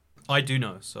Yugoslavia. I do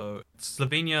know. So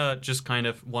Slovenia just kind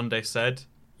of one day said,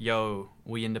 yo,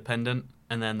 we independent,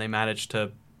 and then they managed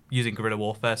to, using guerrilla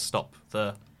warfare, stop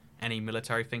any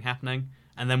military thing happening.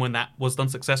 And then when that was done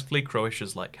successfully,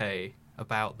 Croatia's like, hey,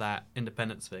 about that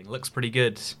independence thing, looks pretty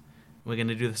good. We're going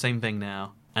to do the same thing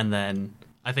now. And then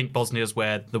I think Bosnia's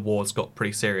where the wars got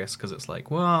pretty serious because it's like,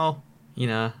 well, you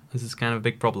know, this is kind of a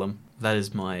big problem. That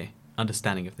is my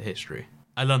understanding of the history.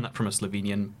 I learned that from a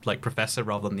Slovenian professor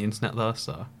rather than the internet though,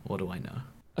 so what do I know?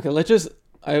 Okay,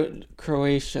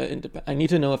 Croatia, I need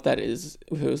to know if it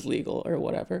was legal or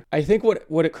whatever. I think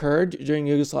what occurred during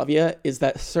Yugoslavia is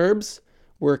that Serbs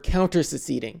were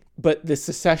counter-seceding, but the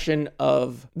secession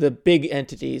of the big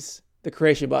entities, the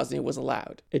Croatia, Bosnia, was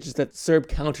allowed. It's just that Serb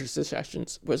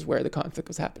counter-secessions was where the conflict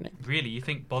was happening. Really? You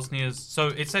think Bosnia's... So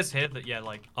it says here that, yeah,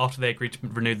 like, after they agreed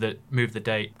to move the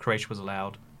date, Croatia was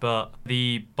allowed. But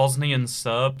the Bosnian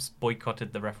Serbs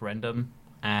boycotted the referendum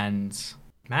and...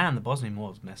 Man, the Bosnian War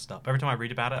was messed up. Every time I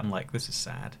read about it, I'm like, this is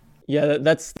sad. Yeah,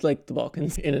 that's like the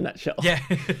Balkans in a nutshell. Yeah.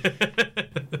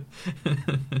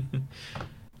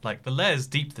 Like, the layers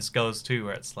deep this goes too,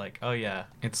 where it's like, oh yeah,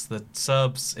 it's the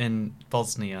Serbs in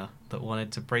Bosnia that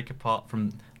wanted to break apart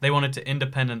from... They wanted to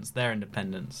independence their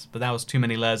independence, but that was too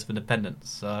many layers of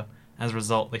independence. So, as a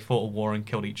result, they fought a war and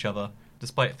killed each other,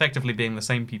 despite effectively being the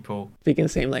same people. Speaking the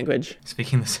same language.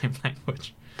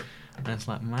 And it's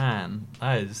like, man,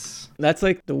 that's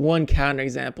like the one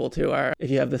counterexample to our,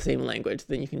 if you have the same language,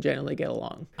 then you can generally get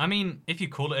along. I mean, if you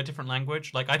call it a different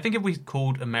language, like, I think if we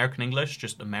called American English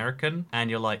just American, and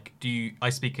you're like,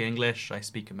 I speak English, I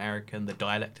speak American, the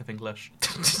dialect of English.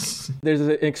 There's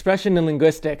an expression in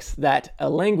linguistics that a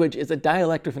language is a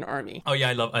dialect of an army. Oh yeah,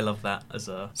 I love that as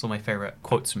some of my favorite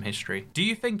quotes from history. Do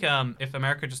you think if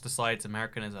America just decides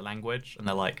American is a language, and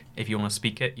they're like, if you want to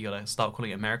speak it, you gotta start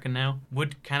calling it American now,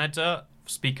 would Canada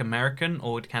speak American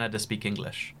or would Canada speak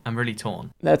English? I'm really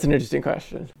torn. That's an interesting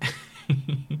question.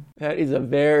 That is a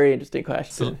very interesting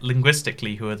question. So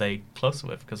linguistically, who are they closer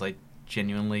with? Because I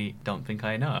genuinely don't think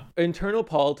I know. Internal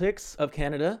politics of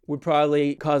Canada would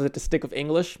probably cause it to stick with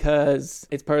English because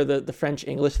it's part of the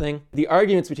French-English thing. The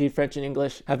arguments between French and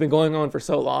English have been going on for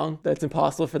so long that it's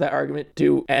impossible for that argument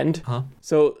to end. Huh?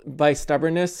 So by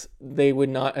stubbornness, they would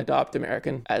not adopt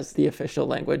American as the official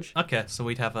language. Okay, so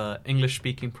we'd have a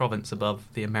English-speaking province above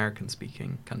the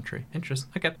American-speaking country.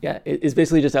 Interesting. Okay. Yeah, it's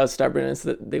basically just out of stubbornness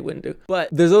that they wouldn't do. But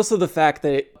there's also the fact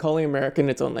that calling American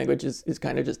its own language is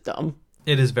kind of just dumb.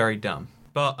 It is very dumb.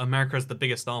 But America is the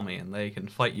biggest army, and they can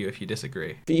fight you if you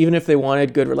disagree. Even if they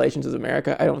wanted good relations with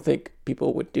America, I don't think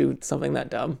people would do something that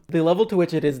dumb. The level to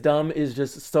which it is dumb is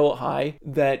just so high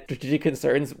that strategic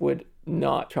concerns would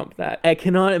not trump that. I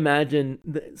cannot imagine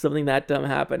something that dumb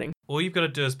happening. All you've got to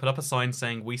do is put up a sign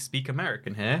saying, we speak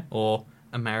American here, or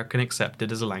American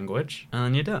accepted as a language, and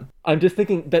then you're done. I'm just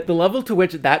thinking that the level to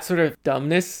which that sort of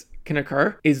dumbness can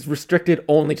occur is restricted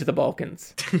only to the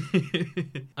Balkans.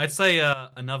 I'd say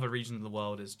another region of the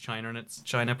world is China and its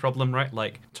China problem, right?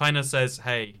 Like, China says,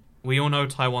 hey, we all know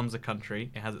Taiwan's a country.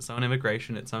 It has its own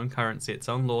immigration, its own currency, its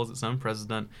own laws, its own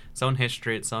president, its own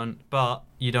history, but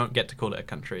you don't get to call it a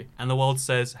country. And the world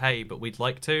says, hey, but we'd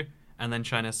like to. And then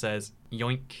China says,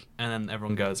 yoink, and then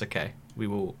everyone goes, okay, we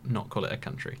will not call it a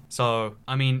country. So,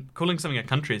 I mean, calling something a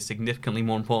country is significantly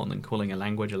more important than calling a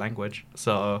language a language.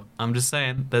 So, I'm just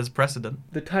saying, there's precedent.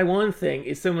 The Taiwan thing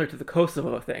is similar to the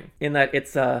Kosovo thing, in that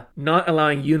it's not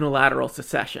allowing unilateral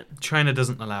secession. China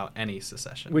doesn't allow any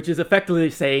secession. Which is effectively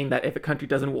saying that if a country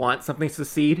doesn't want something to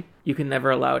secede, you can never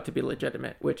allow it to be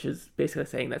legitimate, which is basically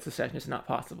saying that secession is not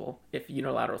possible if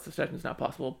unilateral secession is not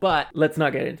possible. But let's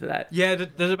not get into that. Yeah, the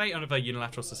debate on about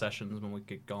unilateral secession is when we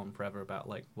could go on forever about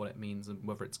like what it means and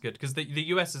whether it's good. Because the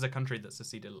US is a country that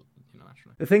seceded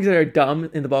unilaterally. The things that are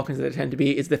dumb in the Balkans that tend to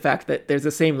be is the fact that there's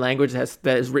the same language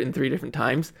that is written 3 different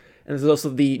times. And there's also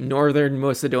the Northern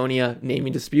Macedonia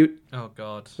naming dispute. Oh,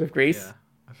 God. With Greece. Yeah.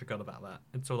 I forgot about that.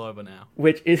 It's all over now.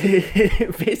 Which is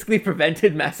basically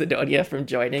prevented Macedonia from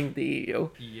joining the EU.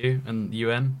 EU and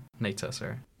UN? NATO,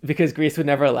 sorry. Because Greece would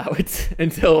never allow it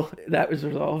until that was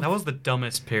resolved. That was the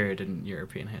dumbest period in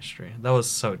European history. That was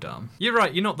so dumb. You're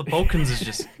right. The Balkans is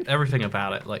just everything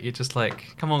about it. Like, you're just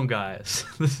like, come on, guys.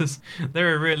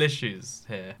 There are real issues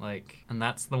here. Like, and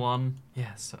that's the one.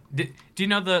 Yeah, so... Do you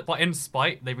know that, in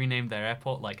spite, they renamed their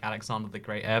airport, like, Alexander the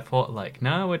Great Airport? Like,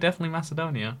 no, we're definitely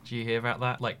Macedonia. Do you hear about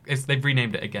that? Like, they've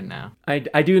renamed it again now. I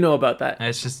do know about that. And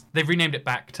it's just... They've renamed it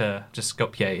back to just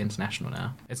Skopje International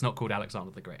now. It's not called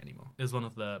Alexander the Great anymore. It's one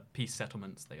of the peace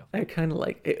settlements they offer. I kind of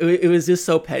like it. It was just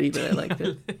so petty, but I liked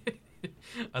it.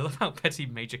 I love how petty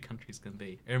major countries can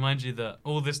be. It reminds you that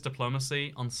all this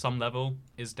diplomacy, on some level,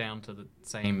 is down to the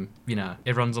same,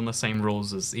 it runs on the same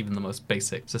rules as even the most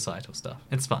basic societal stuff.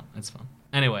 It's fun.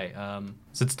 Anyway,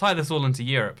 so to tie this all into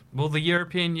Europe, will the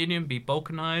European Union be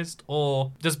balkanized,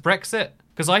 or does Brexit?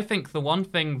 Because I think the one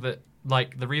thing that,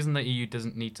 the reason the EU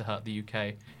doesn't need to hurt the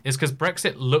UK is because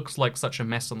Brexit looks like such a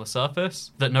mess on the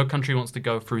surface that no country wants to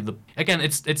go through the... Again,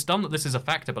 it's dumb that this is a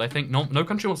factor, but I think no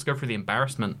country wants to go through the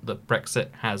embarrassment that Brexit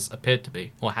has appeared to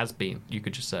be, or has been, you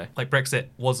could just say. Like, Brexit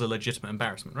was a legitimate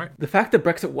embarrassment, right? The fact that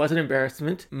Brexit was an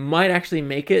embarrassment might actually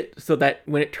make it so that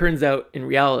when it turns out in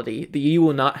reality, the EU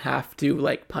will not have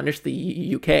to, punish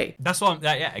the UK. That's what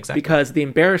yeah, exactly. Because the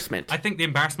embarrassment... I think the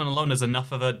embarrassment alone is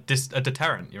enough of a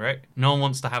deterrent, you're right? No one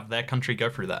wants to have their country go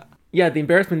through that. Yeah, the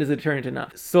embarrassment is a deterrent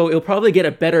enough. So it'll probably get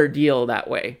a better deal that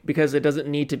way because it doesn't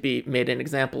need to be made an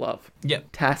example of. Yep.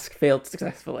 Task failed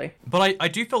successfully. But I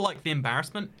do feel like the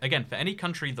embarrassment, again, for any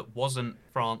country that wasn't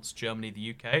France, Germany,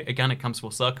 the UK, again, it comes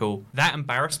full circle. That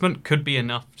embarrassment could be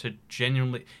enough to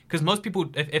genuinely... Because most people,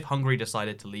 if Hungary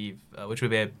decided to leave, which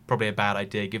would be probably a bad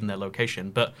idea given their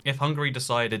location, but if Hungary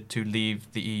decided to leave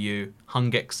the EU,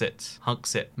 Hungexit,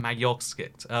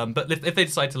 Magyarskit, but if they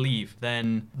decide to leave,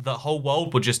 then the whole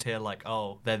world would just hear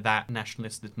oh, they're that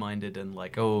nationalistic minded and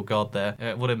oh god,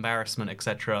 they're what embarrassment,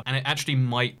 etc. And it actually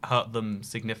might hurt them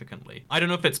significantly. I don't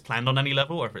know if it's planned on any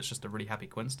level or if it's just a really happy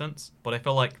coincidence, but I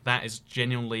feel like that is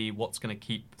genuinely what's going to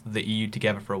keep the EU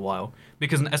together for a while.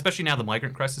 Because especially now the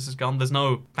migrant crisis is gone, there's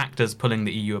no factors pulling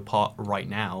the EU apart right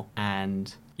now.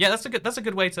 And yeah, that's a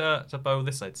good way to bow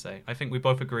this, I'd say. I think we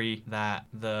both agree that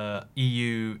the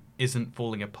EU isn't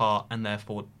falling apart, and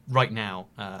therefore, right now,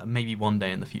 maybe one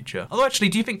day in the future. Although, actually,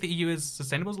 do you think the EU is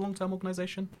sustainable as a long-term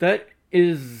organization? That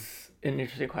is an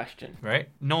interesting question. Right?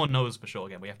 No one knows for sure.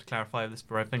 Again, we have to clarify this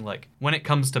for everything. When it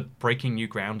comes to breaking new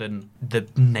ground in the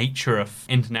nature of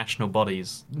international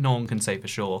bodies, no one can say for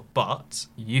sure. But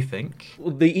you think...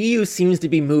 Well, the EU seems to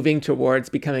be moving towards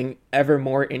becoming ever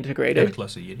more integrated. A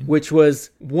closer union. Which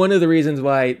was one of the reasons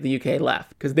why the UK left,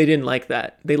 because they didn't like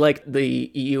that. They liked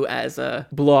the EU as a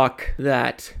bloc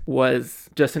that was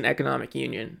just an economic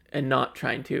union and not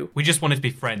trying to... We just wanted to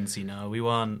be friends, We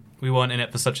weren't in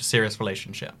it for such a serious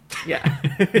relationship. Yeah.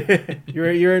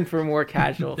 You're in for a more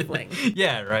casual fling.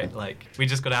 Yeah, right. We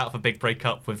just got out of a big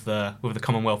breakup with the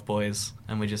Commonwealth boys,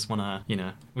 and we just want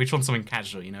to, we just want something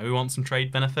casual, We want some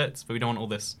trade benefits, but we don't want all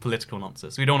this political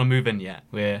nonsense. We don't want to move in yet.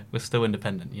 We're still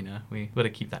independent, We got to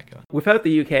keep that going. Without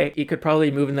the UK, it could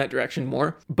probably move in that direction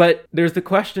more. But there's the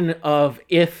question of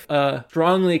if a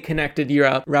strongly connected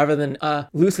Europe rather than a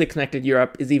loosely connected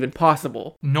Europe is even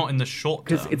possible. Not in the short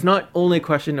term. Because it's not only a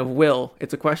question of will,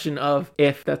 it's a question of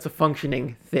if that's a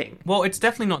functioning thing. Well, it's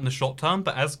definitely not in the short term,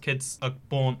 but as kids are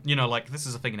born, this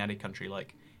is a thing in any country.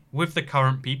 With the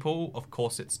current people, of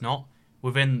course it's not.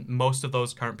 Within most of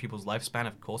those current people's lifespan,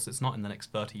 of course it's not. In the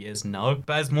next 30 years, no.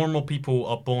 But as more and more people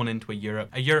are born into a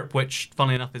Europe which,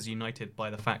 funnily enough, is united by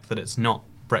the fact that it's not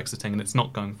Brexiting and it's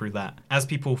not going through that. As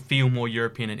people feel more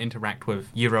European and interact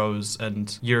with Euros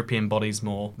and European bodies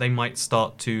more, they might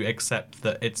start to accept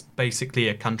that it's basically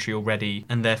a country already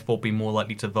and therefore be more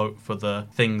likely to vote for the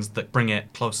things that bring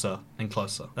it closer and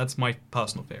closer. That's my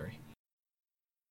personal theory.